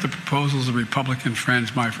add up the proposals of Republican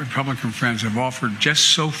friends, my Republican friends have offered just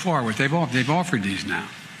so far, what they've offered these now,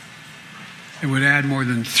 it would add more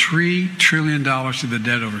than $3 trillion to the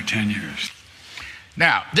debt over 10 years.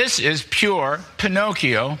 Now, this is pure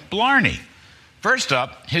Pinocchio blarney. First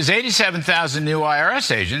up, his 87,000 new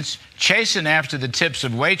IRS agents chasing after the tips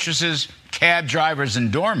of waitresses, cab drivers,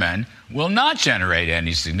 and doormen will not generate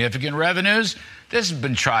any significant revenues. This has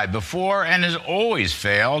been tried before and has always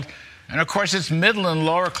failed. And, of course, it's middle and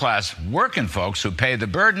lower class working folks who pay the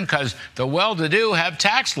burden because the well-to-do have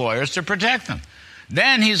tax lawyers to protect them.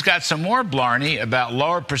 Then he's got some more blarney about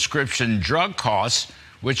lower prescription drug costs,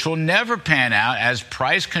 which will never pan out as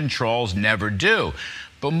price controls never do.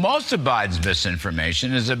 But most of Biden's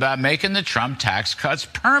misinformation is about making the Trump tax cuts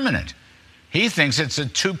permanent. He thinks it's a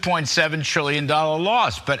 $2.7 trillion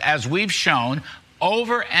loss. But as we've shown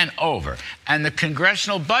over and over, and the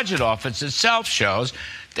Congressional Budget Office itself shows,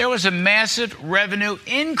 there was a massive revenue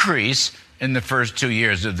increase in the first 2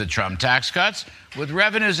 years of the Trump tax cuts, with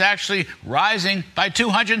revenues actually rising by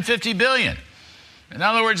 $250 billion. In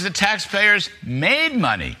other words, the taxpayers made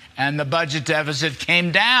money and the budget deficit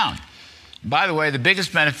came down. By the way, the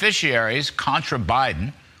biggest beneficiaries contra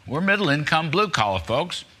Biden were middle-income blue-collar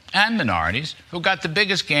folks and minorities who got the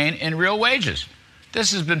biggest gain in real wages.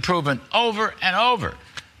 This has been proven over and over,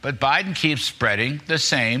 but Biden keeps spreading the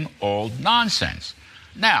same old nonsense.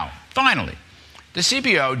 Now, finally, the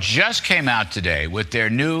CBO just came out today with their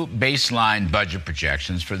new baseline budget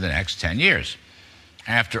projections for the next 10 years.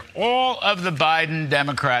 After all of the Biden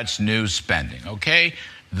Democrats' new spending, okay,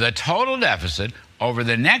 the total deficit over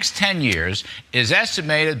the next 10 years is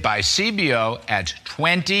estimated by CBO at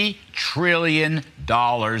 $20 trillion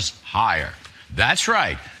higher. That's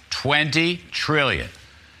right, $20 trillion.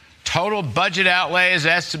 Total budget outlay is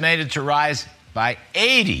estimated to rise by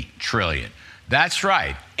 $80 trillion. That's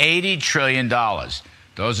right, $80 trillion.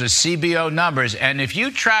 Those are CBO numbers. And if you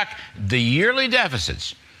track the yearly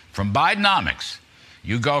deficits from Bidenomics,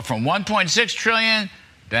 you go from $1.6 trillion,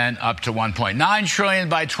 then up to $1.9 trillion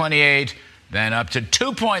by 28, then up to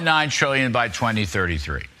 $2.9 trillion by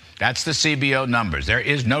 2033. That's the CBO numbers. There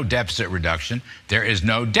is no deficit reduction. There is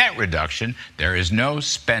no debt reduction. There is no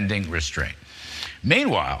spending restraint.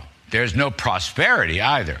 Meanwhile, there's no prosperity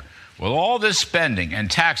either. With all this spending and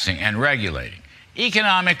taxing and regulating,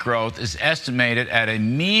 economic growth is estimated at a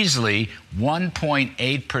measly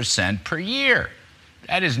 1.8% per year.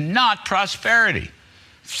 That is not prosperity.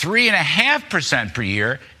 3.5% per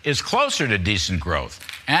year is closer to decent growth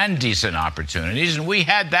and decent opportunities, and we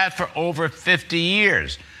had that for over 50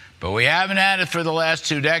 years. But we haven't had it for the last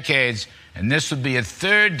 2 decades, and this would be a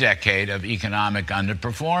third decade of economic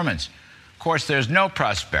underperformance. Of course, there's no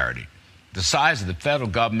prosperity. The size of the federal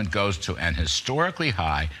government goes to an historically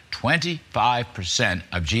high 25%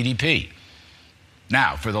 of GDP.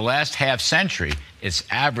 Now, for the last half century, it's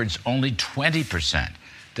averaged only 20%.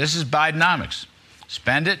 This is Bidenomics.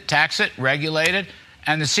 Spend it, tax it, regulate it,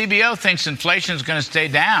 and the CBO thinks inflation is going to stay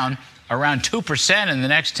down around 2% in the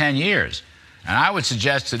next 10 years. And I would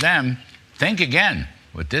suggest to them, think again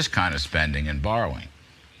with this kind of spending and borrowing.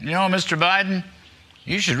 You know, Mr. Biden,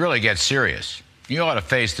 you should really get serious. You ought to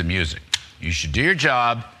face the music. You should do your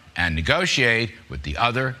job and negotiate with the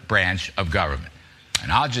other branch of government.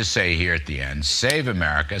 And I'll just say here at the end, save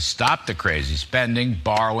America, stop the crazy spending,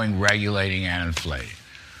 borrowing, regulating, and inflating.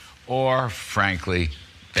 Or, frankly,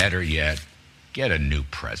 better yet, get a new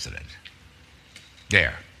president.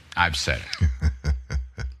 There, I've said it.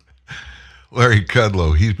 Larry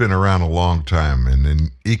Kudlow, he's been around a long time. And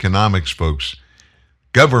in economics, folks,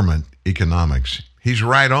 government economics, he's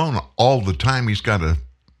right on all the time. He's got an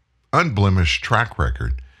unblemished track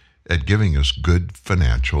record at giving us good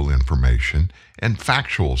financial information and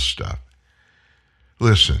factual stuff.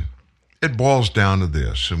 Listen, it boils down to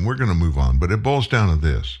this, and we're going to move on, but it boils down to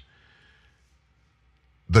this.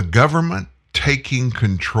 The government taking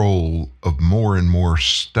control of more and more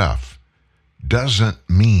stuff doesn't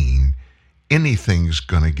mean anything's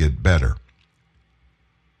going to get better.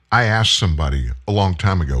 I asked somebody a long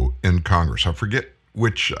time ago in Congress, I forget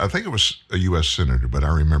which, I think it was a U.S. senator, but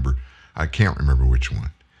I can't remember which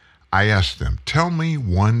one. I asked them, tell me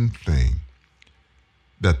one thing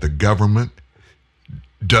that the government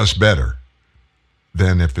does better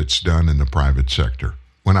than if it's done in the private sector.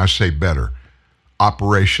 When I say better,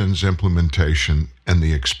 operations, implementation, and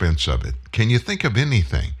the expense of it. Can you think of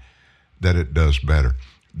anything that it does better?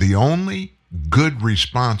 The only good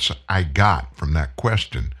response I got from that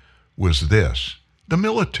question was this: the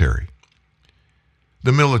military.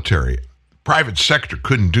 The military. Private sector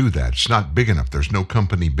couldn't do that. It's not big enough. There's no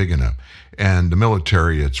company big enough. And the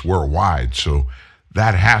military, it's worldwide, so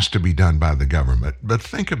that has to be done by the government. But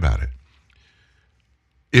think about it.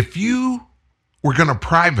 If you were going to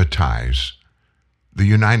privatize the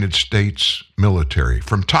United States military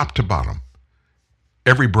from top to bottom,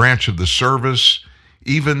 every branch of the service,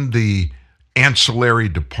 even the ancillary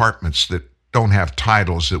departments that don't have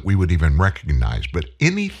titles that we would even recognize, but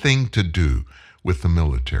anything to do with the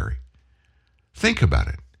military, think about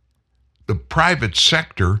it. The private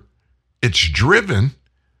sector, it's driven,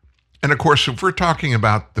 and of course, if we're talking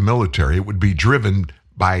about the military, it would be driven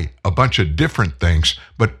by a bunch of different things,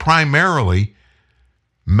 but primarily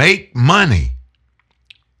make money.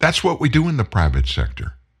 That's what we do in the private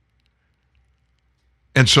sector.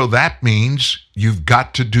 And so that means you've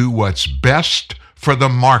got to do what's best for the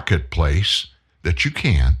marketplace that you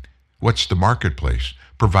can. What's the marketplace?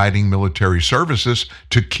 Providing military services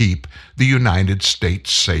to keep the United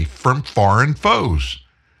States safe from foreign foes.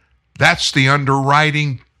 That's the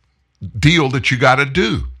underwriting deal that you got to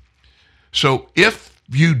do. So if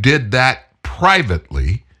you did that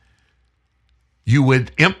privately, you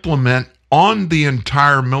would implement on the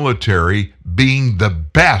entire military being the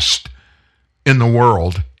best in the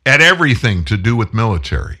world at everything to do with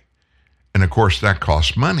military. And of course, that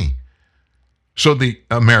costs money. So the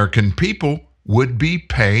American people would be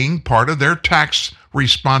paying part of their tax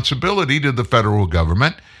responsibility to the federal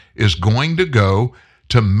government is going to go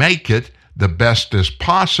to make it the best as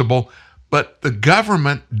possible. But the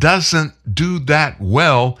government doesn't do that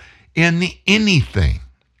well in anything.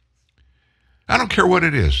 I don't care what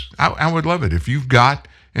it is. I would love it if you've got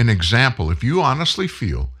an example, if you honestly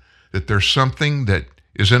feel that there's something that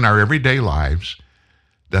is in our everyday lives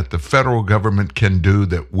that the federal government can do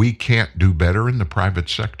that we can't do better in the private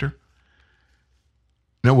sector.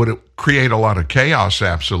 Now, would it create a lot of chaos?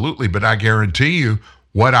 Absolutely. But I guarantee you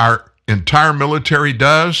what our entire military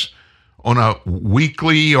does on a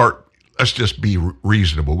weekly, or let's just be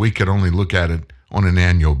reasonable, we could only look at it on an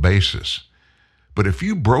annual basis. But if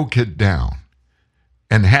you broke it down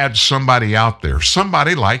and had somebody out there,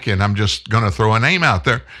 somebody like, and I'm just going to throw a name out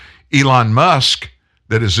there, Elon Musk,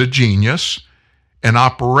 that is a genius, and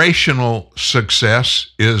operational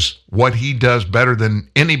success is what he does better than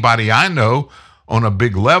anybody I know on a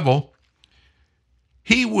big level,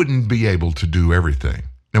 he wouldn't be able to do everything.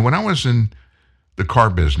 Now, when I was in the car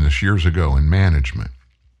business years ago in management,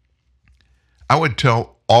 I would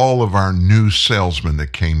tell all of our new salesmen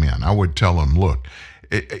that came in, I would tell them, look,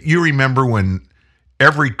 you remember when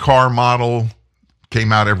every car model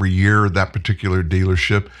came out every year, that particular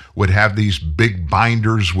dealership would have these big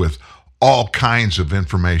binders with all kinds of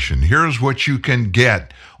information. Here's what you can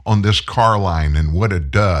get on this car line and what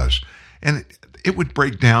it does. And it would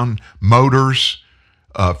break down motors,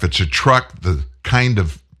 if it's a truck, the kind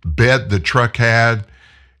of bed the truck had,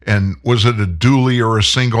 and was it a dually or a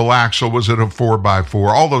single axle? Was it a 4x4?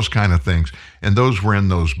 All those kind of things. And those were in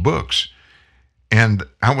those books. And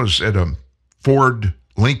I was at a Ford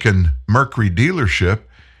Lincoln Mercury dealership,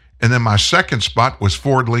 and then my second spot was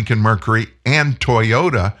Ford Lincoln Mercury and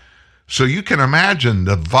Toyota. So you can imagine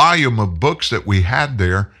the volume of books that we had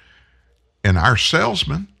there. And our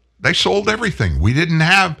salesmen, they sold everything. We didn't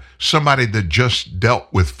have somebody that just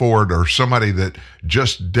dealt with Ford, or somebody that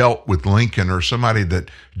just dealt with Lincoln, or somebody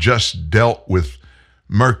that just dealt with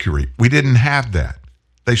Mercury. We didn't have that.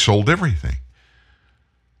 They sold everything.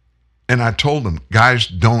 And I told them, guys,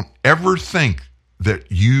 don't ever think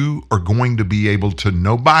that you are going to be able to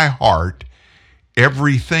know by heart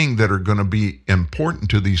everything that are going to be important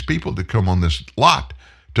to these people that come on this lot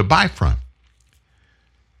to buy from.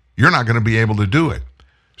 You're not going to be able to do it.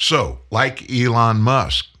 So, like Elon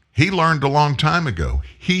Musk, he learned a long time ago,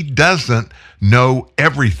 he doesn't know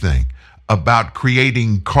everything about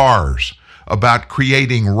creating cars, about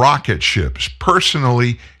creating rocket ships.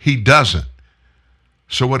 Personally, he doesn't.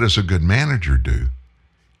 So what does a good manager do?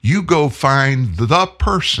 You go find the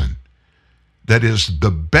person that is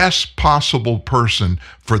the best possible person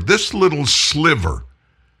for this little sliver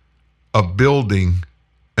of building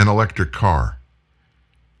an electric car.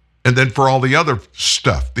 And then for all the other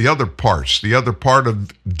stuff, the other parts, the other part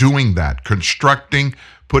of doing that, constructing,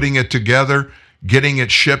 putting it together, getting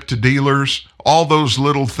it shipped to dealers, all those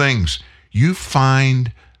little things. You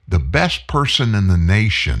find the best person in the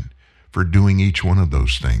nation for doing each one of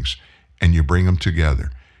those things, and you bring them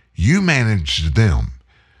together. You manage them,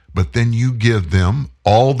 but then you give them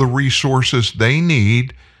all the resources they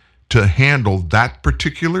need to handle that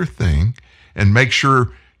particular thing and make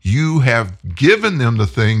sure you have given them the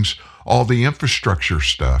things, all the infrastructure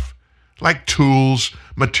stuff, like tools,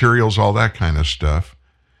 materials, all that kind of stuff.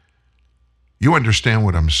 You understand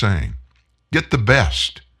what I'm saying? Get the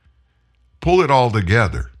best. Pull it all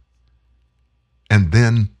together. And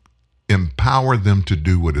then empower them to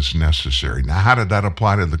do what is necessary. Now, how did that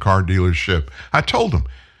apply to the car dealership? I told them,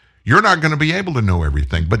 you're not going to be able to know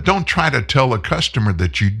everything, but don't try to tell a customer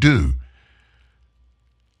that you do.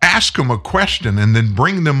 Ask them a question and then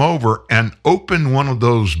bring them over and open one of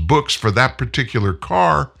those books for that particular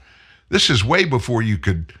car. This is way before you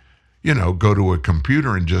could, go to a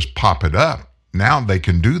computer and just pop it up. Now they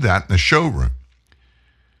can do that in the showroom.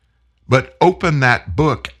 But open that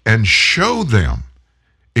book and show them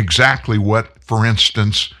exactly what, for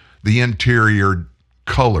instance, the interior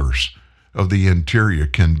colors of the interior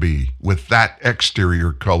can be with that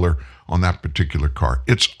exterior color on that particular car.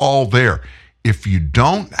 It's all there. If you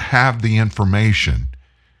don't have the information,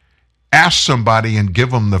 ask somebody and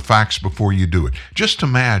give them the facts before you do it. Just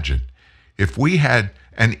imagine if we had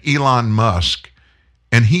an Elon Musk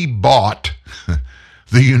and he bought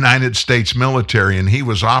the United States military and he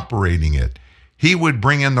was operating it, he would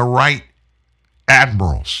bring in the right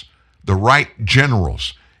admirals, the right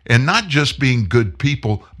generals, and not just being good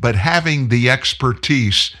people, but having the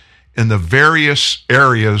expertise in the various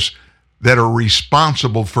areas that are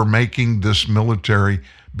responsible for making this military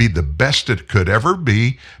be the best it could ever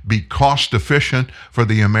be cost efficient for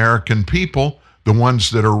the American people, the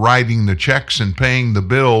ones that are writing the checks and paying the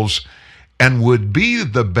bills, and would be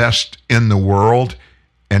the best in the world,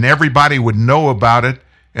 and everybody would know about it,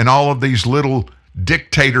 and all of these little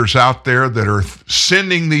dictators out there that are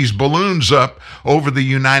sending these balloons up over the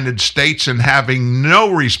United States and having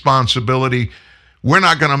no responsibility. We're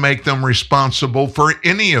not going to make them responsible for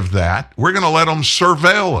any of that. We're going to let them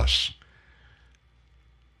surveil us.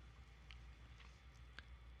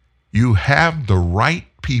 You have the right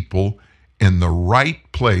people in the right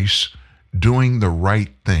place doing the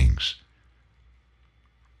right things.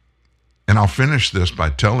 And I'll finish this by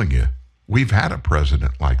telling you, we've had a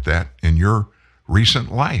president like that in your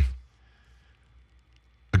recent life.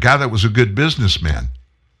 A guy that was a good businessman.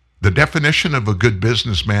 The definition of a good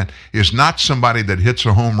businessman is not somebody that hits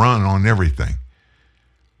a home run on everything.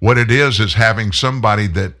 What it is having somebody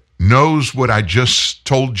that knows what I just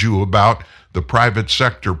told you about the private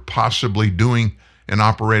sector possibly doing and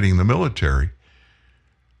operating the military.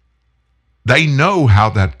 They know how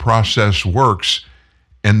that process works,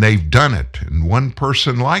 and they've done it. And one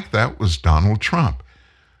person like that was Donald Trump.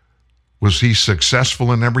 Was he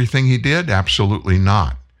successful in everything he did? Absolutely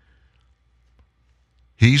not.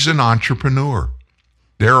 He's an entrepreneur.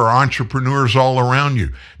 There are entrepreneurs all around you.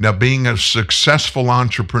 Now, being a successful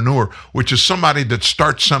entrepreneur, which is somebody that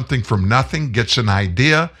starts something from nothing, gets an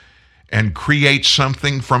idea, and creates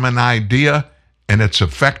something from an idea, and it's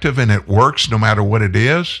effective and it works no matter what it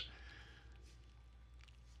is,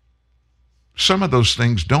 some of those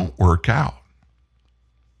things don't work out.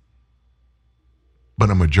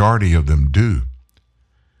 But a majority of them do.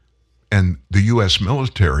 And the U.S.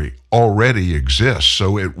 military already exists,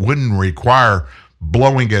 so it wouldn't require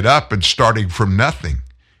blowing it up and starting from nothing.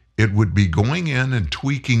 It would be going in and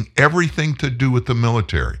tweaking everything to do with the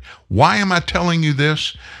military. Why am I telling you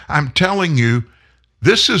this? I'm telling you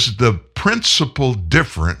this is the principal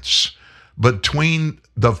difference between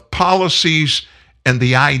the policies and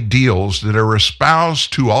the ideals that are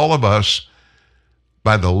espoused to all of us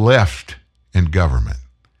by the left in government.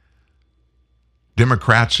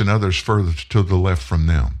 Democrats and others further to the left from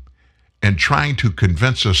them, and trying to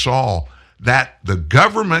convince us all that the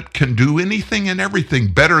government can do anything and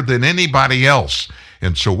everything better than anybody else.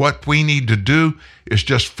 And so what we need to do is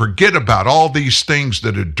just forget about all these things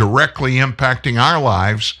that are directly impacting our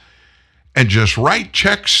lives and just write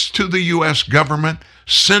checks to the U.S. government,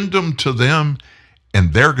 send them to them,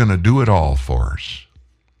 and they're going to do it all for us.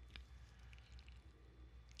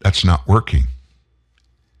 That's not working.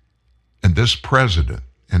 And this president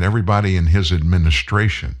and everybody in his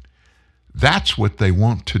administration, that's what they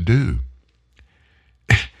want to do.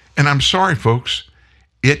 And I'm sorry, folks,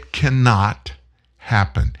 it cannot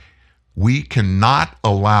happen. We cannot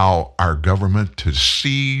allow our government to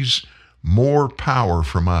seize more power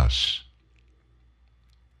from us.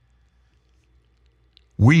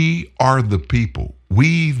 We are the people.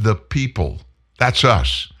 We the people. That's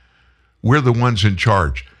us. We're the ones in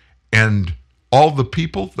charge. And all the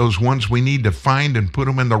people, those ones we need to find and put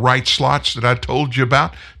them in the right slots that I told you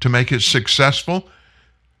about to make it successful,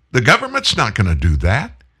 the government's not going to do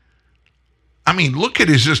that. I mean, look at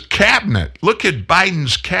his cabinet. Look at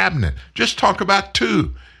Biden's cabinet. Just talk about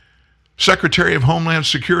two. Secretary of Homeland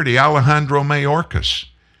Security, Alejandro Mayorkas.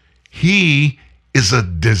 He is a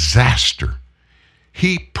disaster.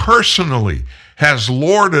 He personally has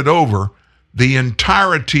lorded over the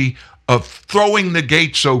entirety of throwing the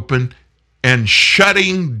gates open and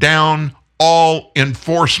shutting down all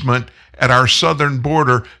enforcement at our southern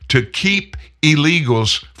border to keep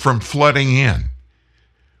illegals from flooding in.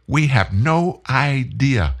 We have no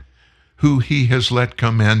idea who he has let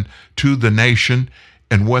come in to the nation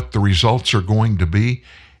and what the results are going to be.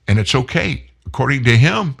 And it's okay. According to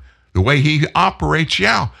him, the way he operates,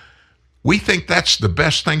 we think that's the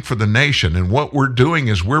best thing for the nation. And what we're doing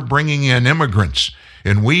is we're bringing in immigrants.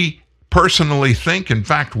 And we personally think, in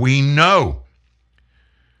fact, we know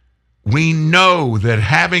that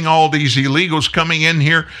having all these illegals coming in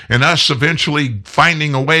here and us eventually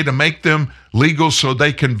finding a way to make them legal so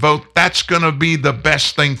they can vote, that's going to be the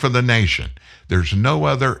best thing for the nation. There's no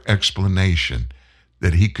other explanation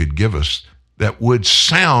that he could give us that would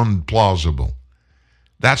sound plausible.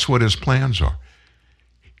 That's what his plans are.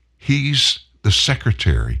 He's the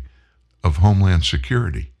Secretary of Homeland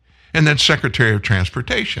Security. And then Secretary of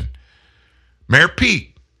Transportation. Mayor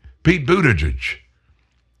Pete Buttigieg.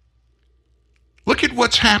 Look at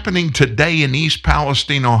what's happening today in East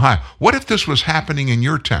Palestine, Ohio. What if this was happening in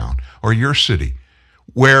your town or your city,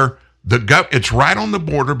 where it's right on the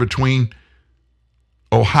border between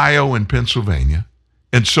Ohio and Pennsylvania,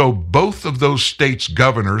 and so both of those states'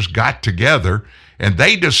 governors got together and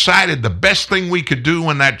they decided the best thing we could do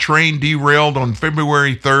when that train derailed on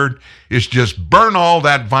February 3rd is just burn all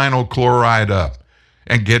that vinyl chloride up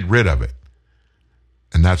and get rid of it.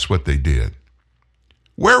 And that's what they did.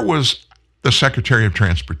 Where was the Secretary of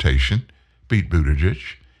Transportation, Pete Buttigieg?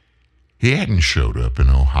 He hadn't showed up in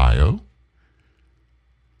Ohio.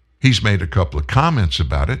 He's made a couple of comments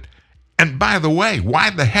about it. And by the way, why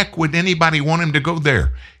the heck would anybody want him to go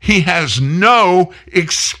there? He has no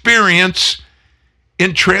experience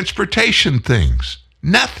in transportation things.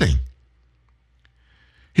 Nothing.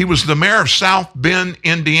 He was the mayor of South Bend,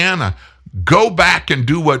 Indiana. Go back and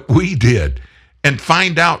do what we did and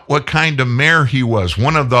find out what kind of mayor he was.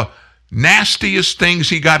 One of the nastiest things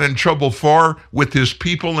he got in trouble for with his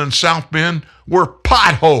people in South Bend were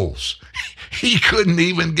potholes. He couldn't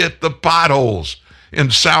even get the potholes in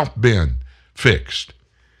South Bend fixed.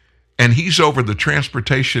 And he's over the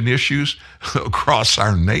transportation issues across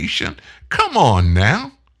our nation. Come on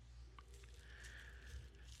now.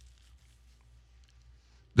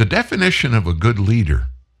 The definition of a good leader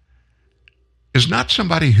is not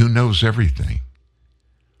somebody who knows everything.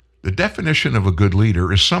 The definition of a good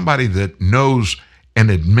leader is somebody that knows and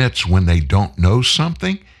admits when they don't know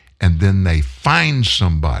something, and then they find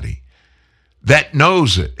somebody that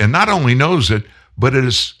knows it, and not only knows it, but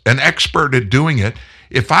is an expert at doing it.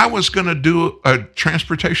 If I was going to do a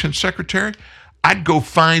transportation secretary, I'd go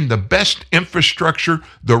find the best infrastructure,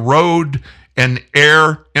 the road and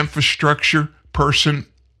air infrastructure person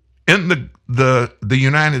in the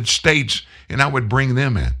United States, and I would bring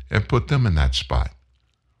them in and put them in that spot.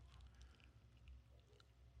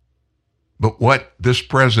 But what this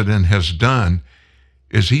president has done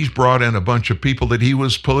is he's brought in a bunch of people that he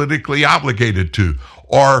was politically obligated to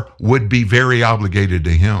or would be very obligated to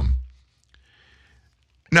him.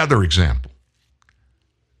 Another example.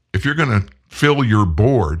 If you're going to fill your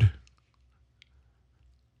board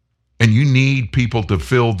and you need people to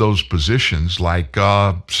fill those positions like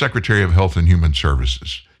Secretary of Health and Human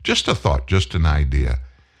Services, just a thought, just an idea.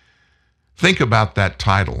 Think about that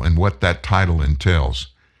title and what that title entails.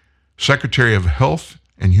 Secretary of Health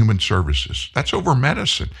and Human Services. That's over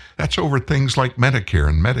medicine. That's over things like Medicare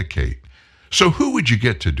and Medicaid. So who would you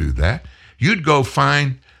get to do that? You'd go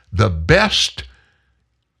find the best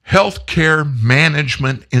healthcare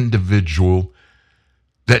management individual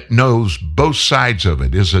that knows both sides of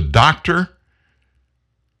it, is a doctor,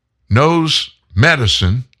 knows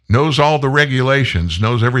medicine, knows all the regulations,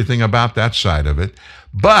 knows everything about that side of it,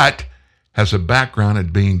 but has a background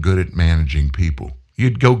at being good at managing people.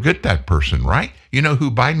 You'd go get that person, right? You know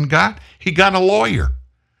who Biden got? He got a lawyer.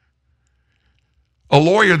 A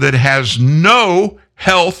lawyer that has no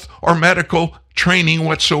health or medical training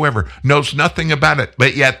whatsoever, knows nothing about it,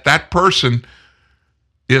 but yet that person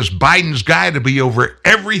is Biden's guy to be over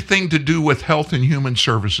everything to do with health and human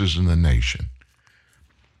services in the nation.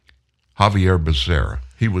 Javier Becerra,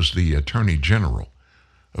 he was the Attorney General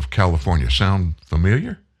of California. Sound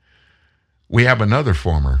familiar? We have another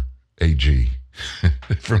former AG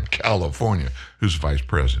from California who's vice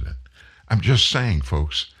president. I'm just saying,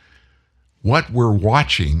 folks, what we're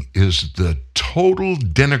watching is the total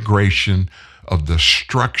denigration of the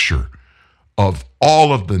structure of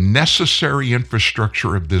all of the necessary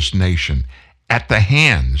infrastructure of this nation at the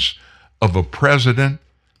hands of a president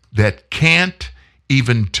that can't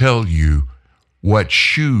even tell you what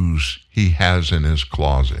shoes he has in his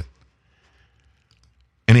closet.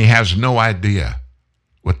 And he has no idea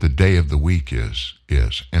what the day of the week is.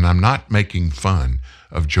 And I'm not making fun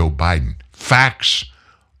of Joe Biden. Facts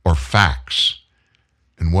are facts.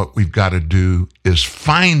 And what we've got to do is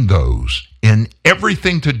find those in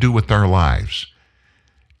everything to do with our lives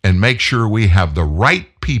and make sure we have the right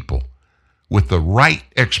people with the right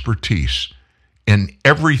expertise in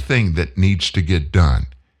everything that needs to get done.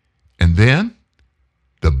 And then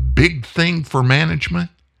the big thing for management,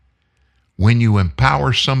 when you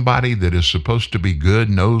empower somebody that is supposed to be good,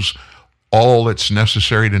 knows all that's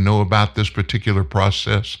necessary to know about this particular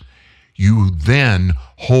process, you then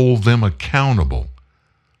hold them accountable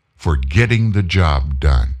for getting the job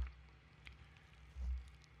done.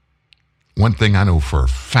 One thing I know for a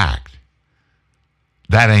fact,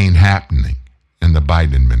 that ain't happening in the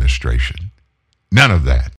Biden administration. None of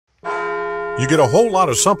that. You get a whole lot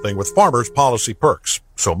of something with Farmers Policy Perks.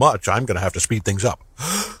 So much, I'm going to have to speed things up.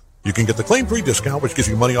 You can get the claim-free discount, which gives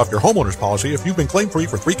you money off your homeowner's policy if you've been claim-free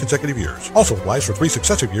for 3 consecutive years. Also applies for 3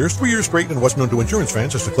 successive years, 3 years straight, and what's known to insurance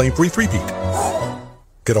fans as the claim-free three-peat.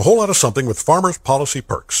 Get a whole lot of something with Farmers Policy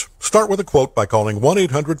Perks. Start with a quote by calling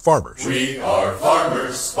 1-800-FARMERS. We are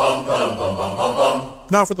farmers. Bum, bum, bum, bum, bum, bum.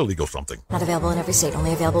 Now for the legal something. Not available in every state.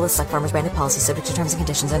 Only available with Select Farmers branded policies subject to terms and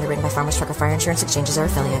conditions underwritten by Farmers Truck or Fire Insurance Exchanges or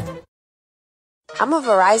affiliate. I'm a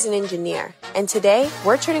Verizon engineer, and today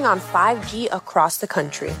we're turning on 5G across the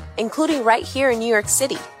country, including right here in New York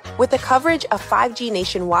City. With the coverage of 5G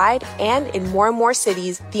nationwide and in more and more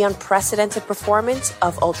cities, the unprecedented performance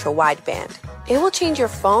of ultra-wideband. It will change your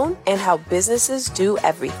phone and how businesses do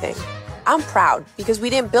everything. I'm proud because we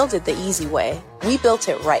didn't build it the easy way. We built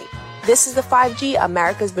it right. This is the 5G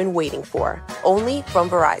America's been waiting for, only from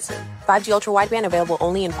Verizon. 5G ultra-wideband available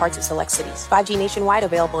only in parts of select cities. 5G nationwide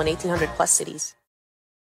available in 1,800 plus cities.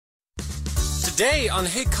 Today on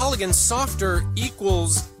Hey Culligan, softer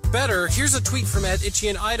equals better. Here's a tweet from Ed Itchy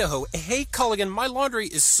in Idaho. Hey Culligan, my laundry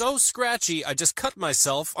is so scratchy, I just cut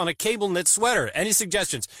myself on a cable knit sweater. Any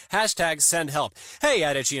suggestions? Hashtag send help. Hey,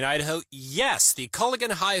 Ed Itchy in Idaho. Yes, the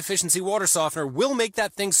Culligan high efficiency water softener will make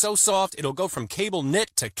that thing so soft, it'll go from cable knit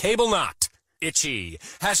to cable knot. Itchy.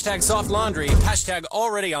 Hashtag soft laundry. Hashtag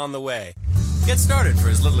already on the way. Get started for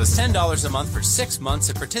as little as $10 a month for 6 months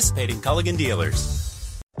at participating Culligan dealers.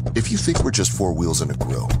 If you think we're just 4 wheels and a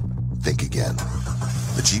grill, think again.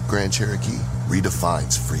 The Jeep Grand Cherokee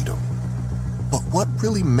redefines freedom. But what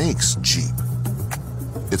really makes Jeep?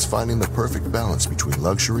 It's finding the perfect balance between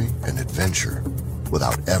luxury and adventure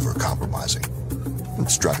without ever compromising.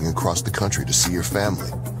 It's driving across the country to see your family,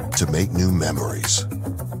 to make new memories.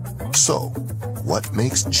 So, what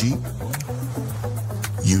makes Jeep?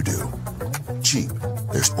 You do. Jeep.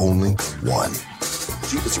 There's only one.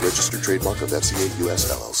 Jeep is a registered trademark of FCA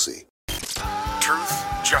US LLC. Truth,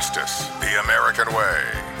 justice, the American way.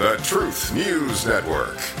 The Truth News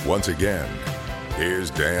Network. Once again, here's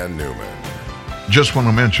Dan Newman. Just want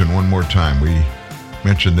to mention one more time, we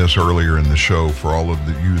mentioned this earlier in the show, for all of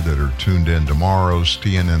you that are tuned in, tomorrow's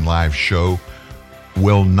TNN Live show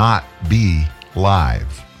will not be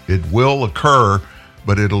live. It will occur,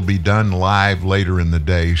 but it'll be done live later in the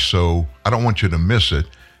day, so I don't want you to miss it,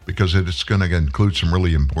 because it's going to include some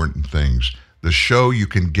really important things. The show, you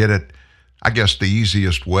can get it, I guess the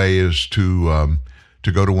easiest way is to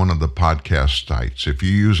go to one of the podcast sites. If you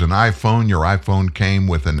use an iPhone, your iPhone came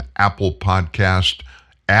with an Apple Podcast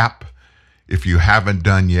app. If you haven't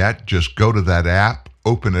done yet, just go to that app,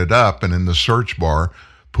 open it up, and in the search bar,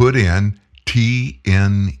 put in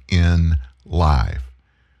TNN Live.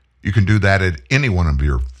 You can do that at any one of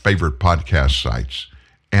your favorite podcast sites,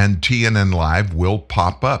 and TNN Live will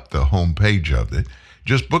pop up, the homepage of it.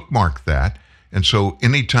 Just bookmark that. And so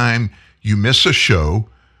anytime you miss a show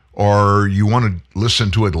or you want to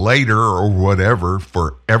listen to it later or whatever,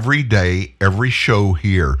 for every day, every show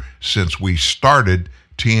here since we started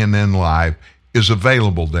TNN Live is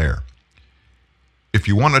available there. If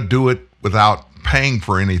you want to do it without paying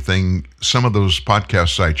for anything, some of those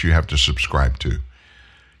podcast sites you have to subscribe to.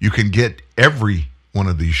 You can get every one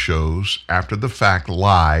of these shows after the fact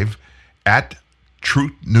live at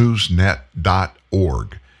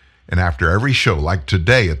truthnewsnet.org. And after every show, like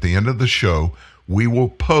today, at the end of the show, we will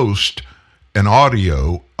post an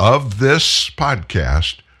audio of this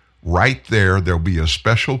podcast right there. There'll be a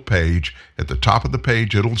special page. At the top of the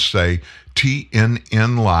page, it'll say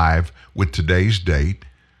TNN Live with today's date,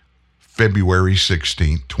 February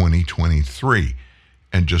 16th, 2023.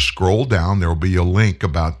 And just scroll down. There'll be a link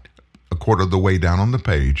about a quarter of the way down on the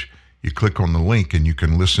page. You click on the link and you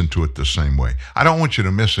can listen to it the same way. I don't want you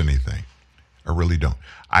to miss anything. I really don't.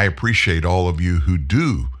 I appreciate all of you who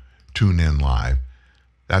do tune in live.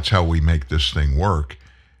 That's how we make this thing work.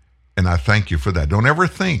 And I thank you for that. Don't ever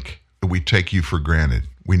think that we take you for granted.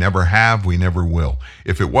 We never have. We never will.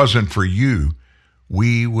 If it wasn't for you,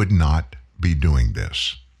 we would not be doing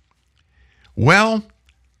this. Well,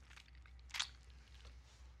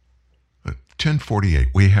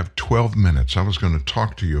 10:48. We have 12 minutes. I was going to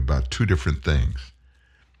talk to you about two different things.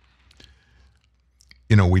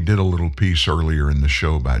 You know, we did a little piece earlier in the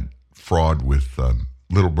show about fraud with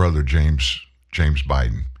little brother James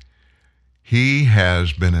Biden. He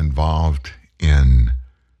has been involved in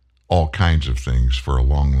all kinds of things for a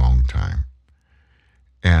long, long time.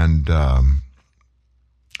 And I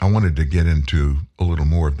wanted to get into a little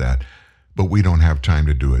more of that, but we don't have time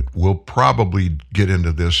to do it. We'll probably get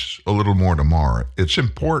into this a little more tomorrow. It's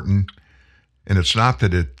important, and it's not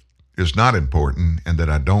that it is not important and that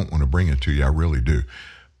I don't want to bring it to you. I really do.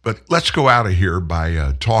 But let's go out of here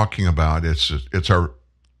by talking about it's our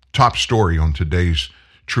top story on today's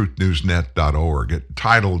truthnewsnet.org. It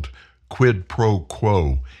titled Quid Pro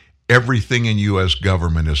Quo, Everything in U.S.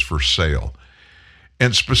 Government is for Sale.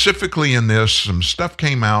 And specifically in this, some stuff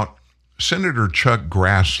came out. Senator Chuck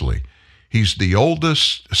Grassley, he's the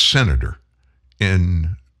oldest senator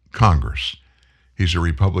in Congress. He's a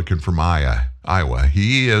Republican from Iowa.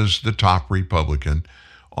 He is the top Republican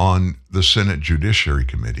on the Senate Judiciary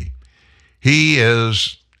Committee. He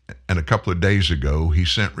is, and a couple of days ago, he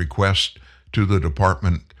sent requests to the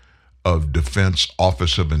Department of Defense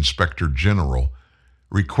Office of Inspector General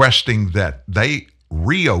requesting that they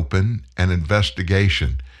reopen an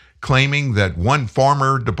investigation, claiming that one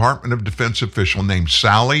former Department of Defense official named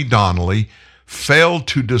Sally Donnelly failed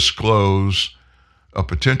to disclose a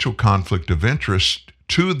potential conflict of interest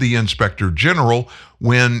to the Inspector General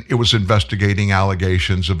when it was investigating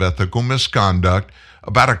allegations of ethical misconduct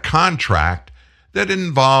about a contract that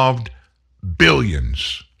involved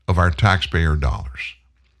billions of our taxpayer dollars.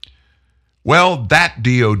 Well, that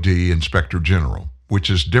DOD Inspector General, which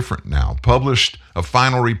is different now, published a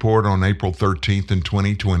final report on April 13th in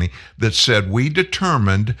 2020 that said, we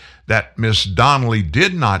determined that Ms. Donnelly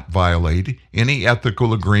did not violate any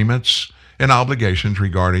ethical agreements and obligations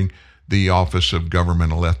regarding the Office of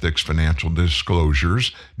Governmental Ethics Financial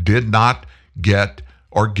Disclosures, did not get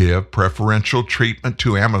or give preferential treatment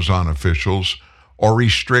to Amazon officials or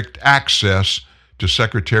restrict access to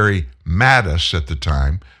Secretary Mattis at the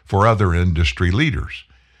time for other industry leaders.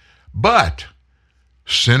 But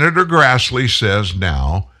Senator Grassley says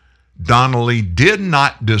now Donnelly did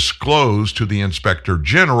not disclose to the Inspector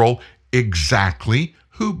General exactly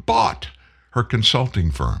who bought her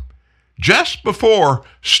consulting firm. Just before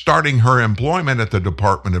starting her employment at the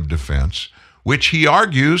Department of Defense, which he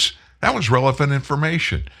argues that was relevant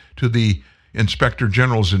information to the Inspector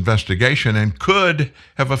General's investigation and could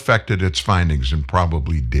have affected its findings, and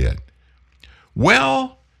probably did.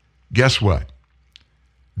 Well, guess what?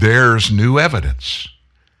 There's new evidence.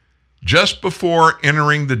 Just before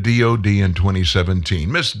entering the DOD in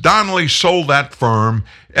 2017, Ms. Donnelly sold that firm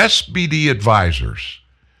SBD Advisors,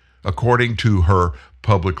 according to her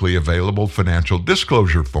publicly available financial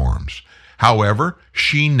disclosure forms. However,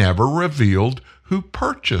 she never revealed who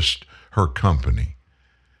purchased her company.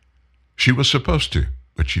 She was supposed to,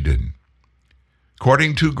 but she didn't.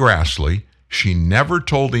 According to Grassley, she never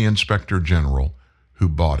told the Inspector General who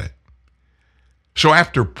bought it. So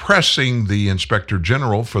after pressing the Inspector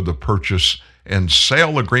General for the purchase and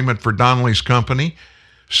sale agreement for Donnelly's company,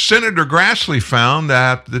 Senator Grassley found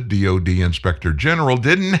that the DOD Inspector General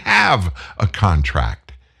didn't have a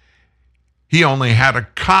contract. He only had a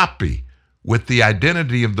copy with the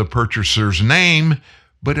identity of the purchaser's name,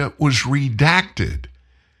 but it was redacted.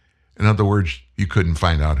 In other words, you couldn't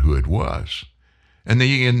find out who it was. And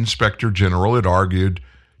the inspector general had argued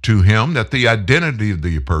to him that the identity of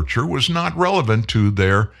the purchaser was not relevant to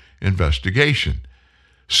their investigation.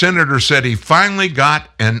 Senator said he finally got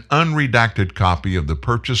an unredacted copy of the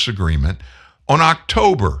purchase agreement on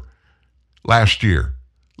October last year,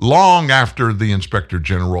 long after the inspector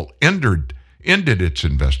general ended its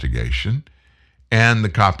investigation, and the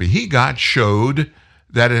copy he got showed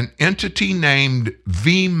that an entity named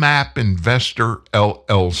VMAP Investor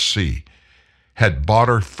LLC had bought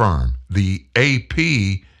a firm. The AP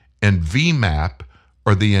and VMAP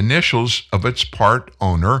are the initials of its part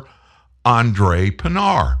owner, Andre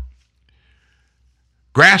Pinar.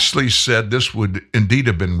 Grassley said this would indeed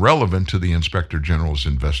have been relevant to the Inspector General's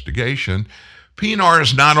investigation. Pinar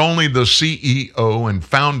is not only the CEO and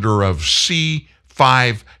founder of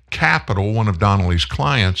C5 Capital, one of Donnelly's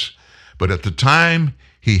clients, but at the time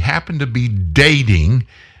he happened to be dating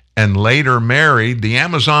and later married the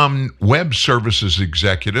Amazon Web Services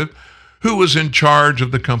executive who was in charge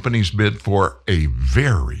of the company's bid for a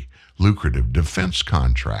very lucrative defense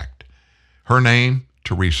contract. Her name,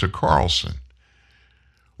 Teresa Carlson.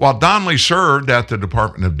 While Donnelly served at the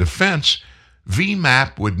Department of Defense,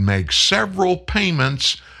 VMAP would make several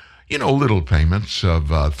payments, little payments of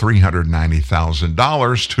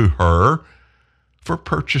 $390,000 to her for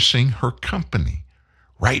purchasing her company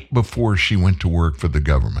right before she went to work for the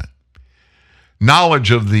government.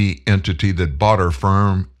 Knowledge of the entity that bought her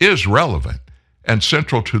firm is relevant and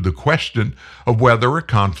central to the question of whether a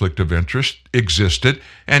conflict of interest existed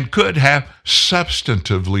and could have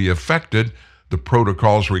substantively affected the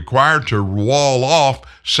protocols required to wall off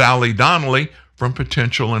Sally Donnelly from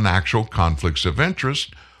potential and actual conflicts of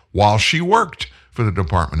interest while she worked for the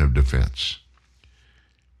Department of Defense.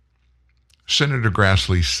 Senator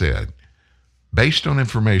Grassley said, based on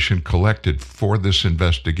information collected for this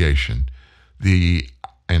investigation, the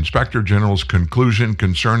Inspector General's conclusion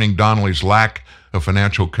concerning Donnelly's lack of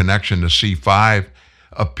financial connection to C5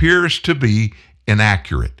 appears to be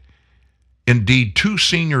inaccurate. Indeed, two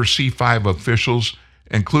senior C5 officials,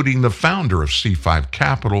 including the founder of C5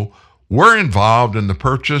 Capital, were involved in the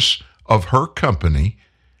purchase of her company,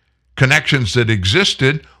 connections that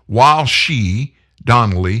existed while she,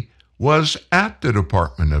 Donnelly, was at the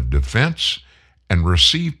Department of Defense and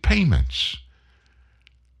received payments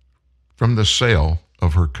from the sale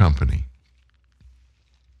of her company.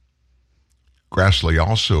 Grassley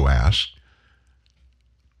also asked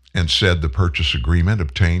and said the purchase agreement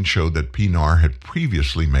obtained showed that Pinar had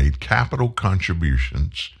previously made capital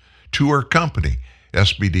contributions to her company,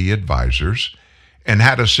 SBD Advisors, and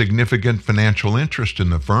had a significant financial interest in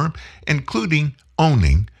the firm, including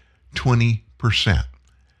owning 20%.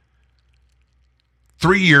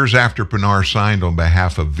 3 years after Pinar signed on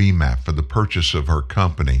behalf of VMAP for the purchase of her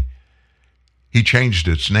company, he changed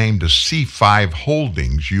its name to C5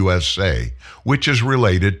 Holdings USA, which is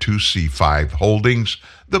related to C5 Holdings,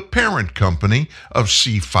 the parent company of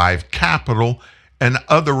C5 Capital and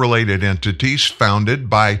other related entities founded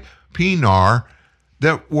by Pinar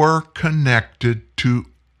that were connected to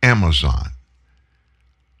Amazon.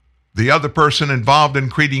 The other person involved in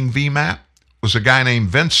creating VMAP was a guy named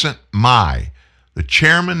Vincent Mai, the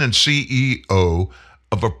chairman and CEO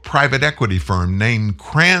of a private equity firm named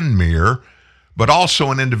Cranmere, but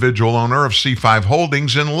also an individual owner of C5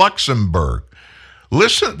 Holdings in Luxembourg.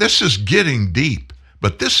 Listen, this is getting deep,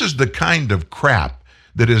 but this is the kind of crap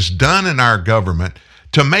that is done in our government.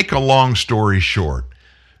 To make a long story short,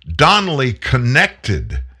 Donnelly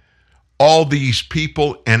connected all these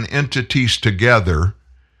people and entities together.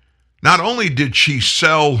 Not only did she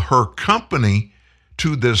sell her company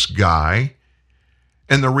to this guy,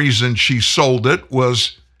 and the reason she sold it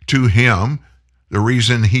was to him, the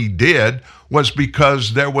reason he did was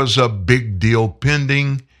because there was a big deal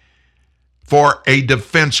pending for a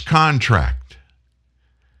defense contract.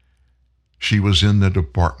 She was in the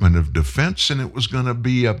Department of Defense, and it was going to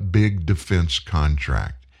be a big defense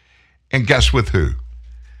contract. And guess with who?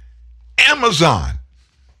 Amazon.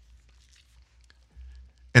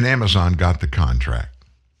 And Amazon got the contract.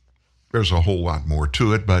 There's a whole lot more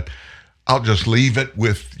to it, but I'll just leave it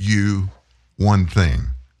with you one thing,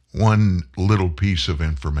 one little piece of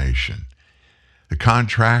information. The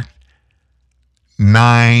contract,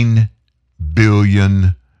 $9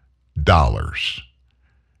 billion.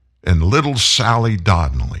 And little Sally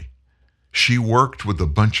Donnelly, she worked with a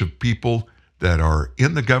bunch of people that are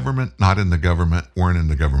in the government, not in the government, weren't in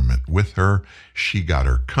the government with her. She got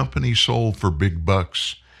her company sold for big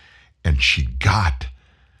bucks, and she got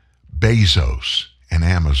Bezos and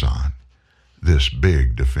Amazon this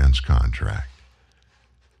big defense contract.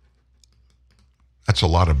 That's a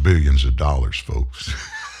lot of billions of dollars, folks.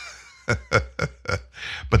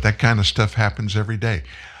 But that kind of stuff happens every day.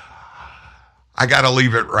 I got to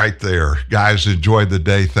leave it right there. Guys, enjoy the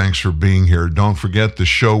day. Thanks for being here. Don't forget, the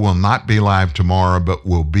show will not be live tomorrow, but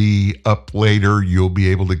will be up later. You'll be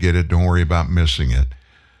able to get it. Don't worry about missing it.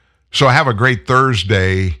 So have a great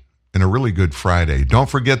Thursday and a really good Friday. Don't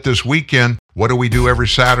forget, this weekend, what do we do every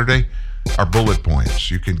Saturday? Our bullet points.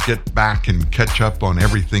 You can get back and catch up on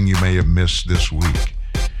everything you may have missed this week.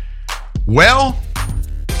 Well,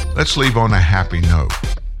 let's leave on a happy note.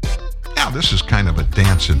 Now, this is kind of a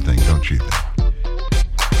dancing thing, don't you think?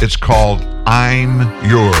 It's called I'm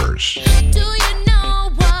Yours. Do you know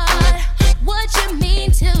what you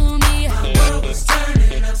mean to me? My world was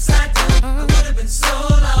turning upside down. I would have been so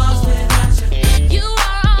lost without you. You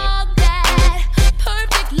are all that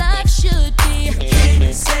perfect love should be. You came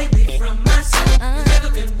and saved me from myself. There's never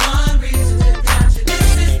been one reason to doubt you.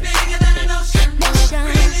 This is bigger than an ocean.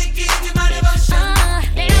 Really give you my devotion.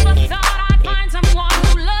 Never thought I'd find someone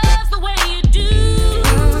who loves the way you do.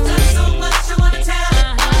 Done so much I wanna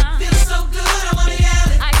tell. Feels so good I wanna yell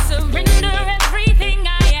it. I surrender everything I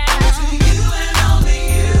am to you and only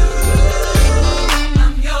you.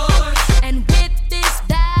 I'm yours, and with this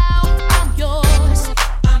vow, I'm yours.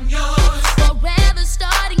 I'm yours, forever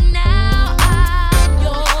starting now. I'm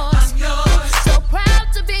yours. I'm yours, so proud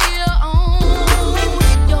to be your own.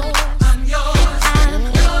 Yours. I'm yours. I'm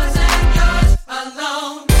yours and yours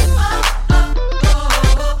alone.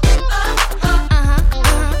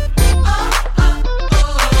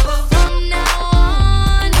 From now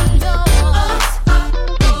on, I'm yours.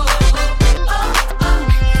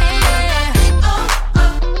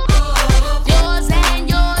 Yours and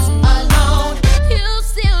yours alone. You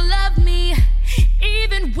still love me,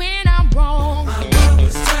 even when I'm wrong. My world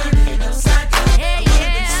was turning upside down.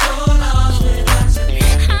 So lost without you.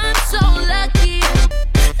 I'm so lucky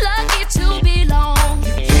to belong.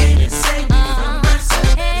 You came and saved me from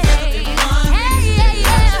myself.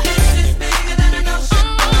 This is bigger than an ocean.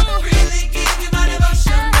 Really give you my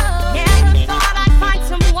devotion. Never thought I'd find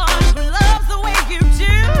someone who loves the way you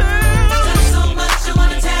do. Done so much I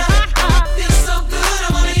wanna tell. Feels so good I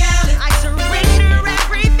wanna yell it. I surrender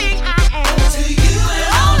everything I am to you and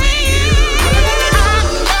only you.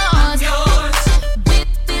 I'm yours.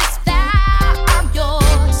 With this vow, I'm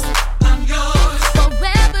yours. I'm yours.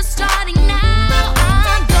 Forever starting now.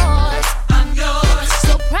 I'm yours. I'm yours.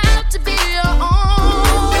 So proud to be your own.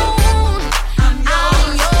 I'm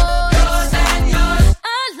yours and yours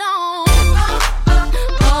alone.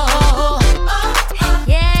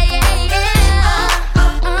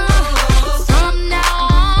 From now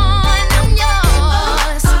on, I'm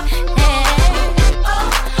yours.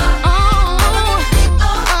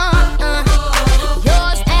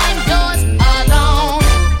 Yours and yours alone.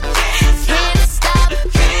 Can't stop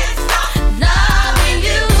loving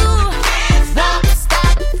you. Won't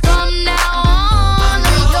stop from now on.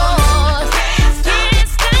 I'm yours. Can't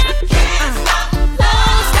stop, won't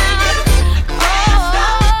stop.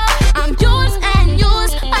 I'm yours and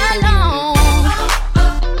yours alone.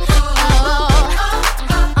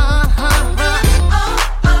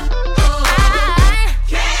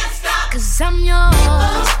 'Cause I'm yours.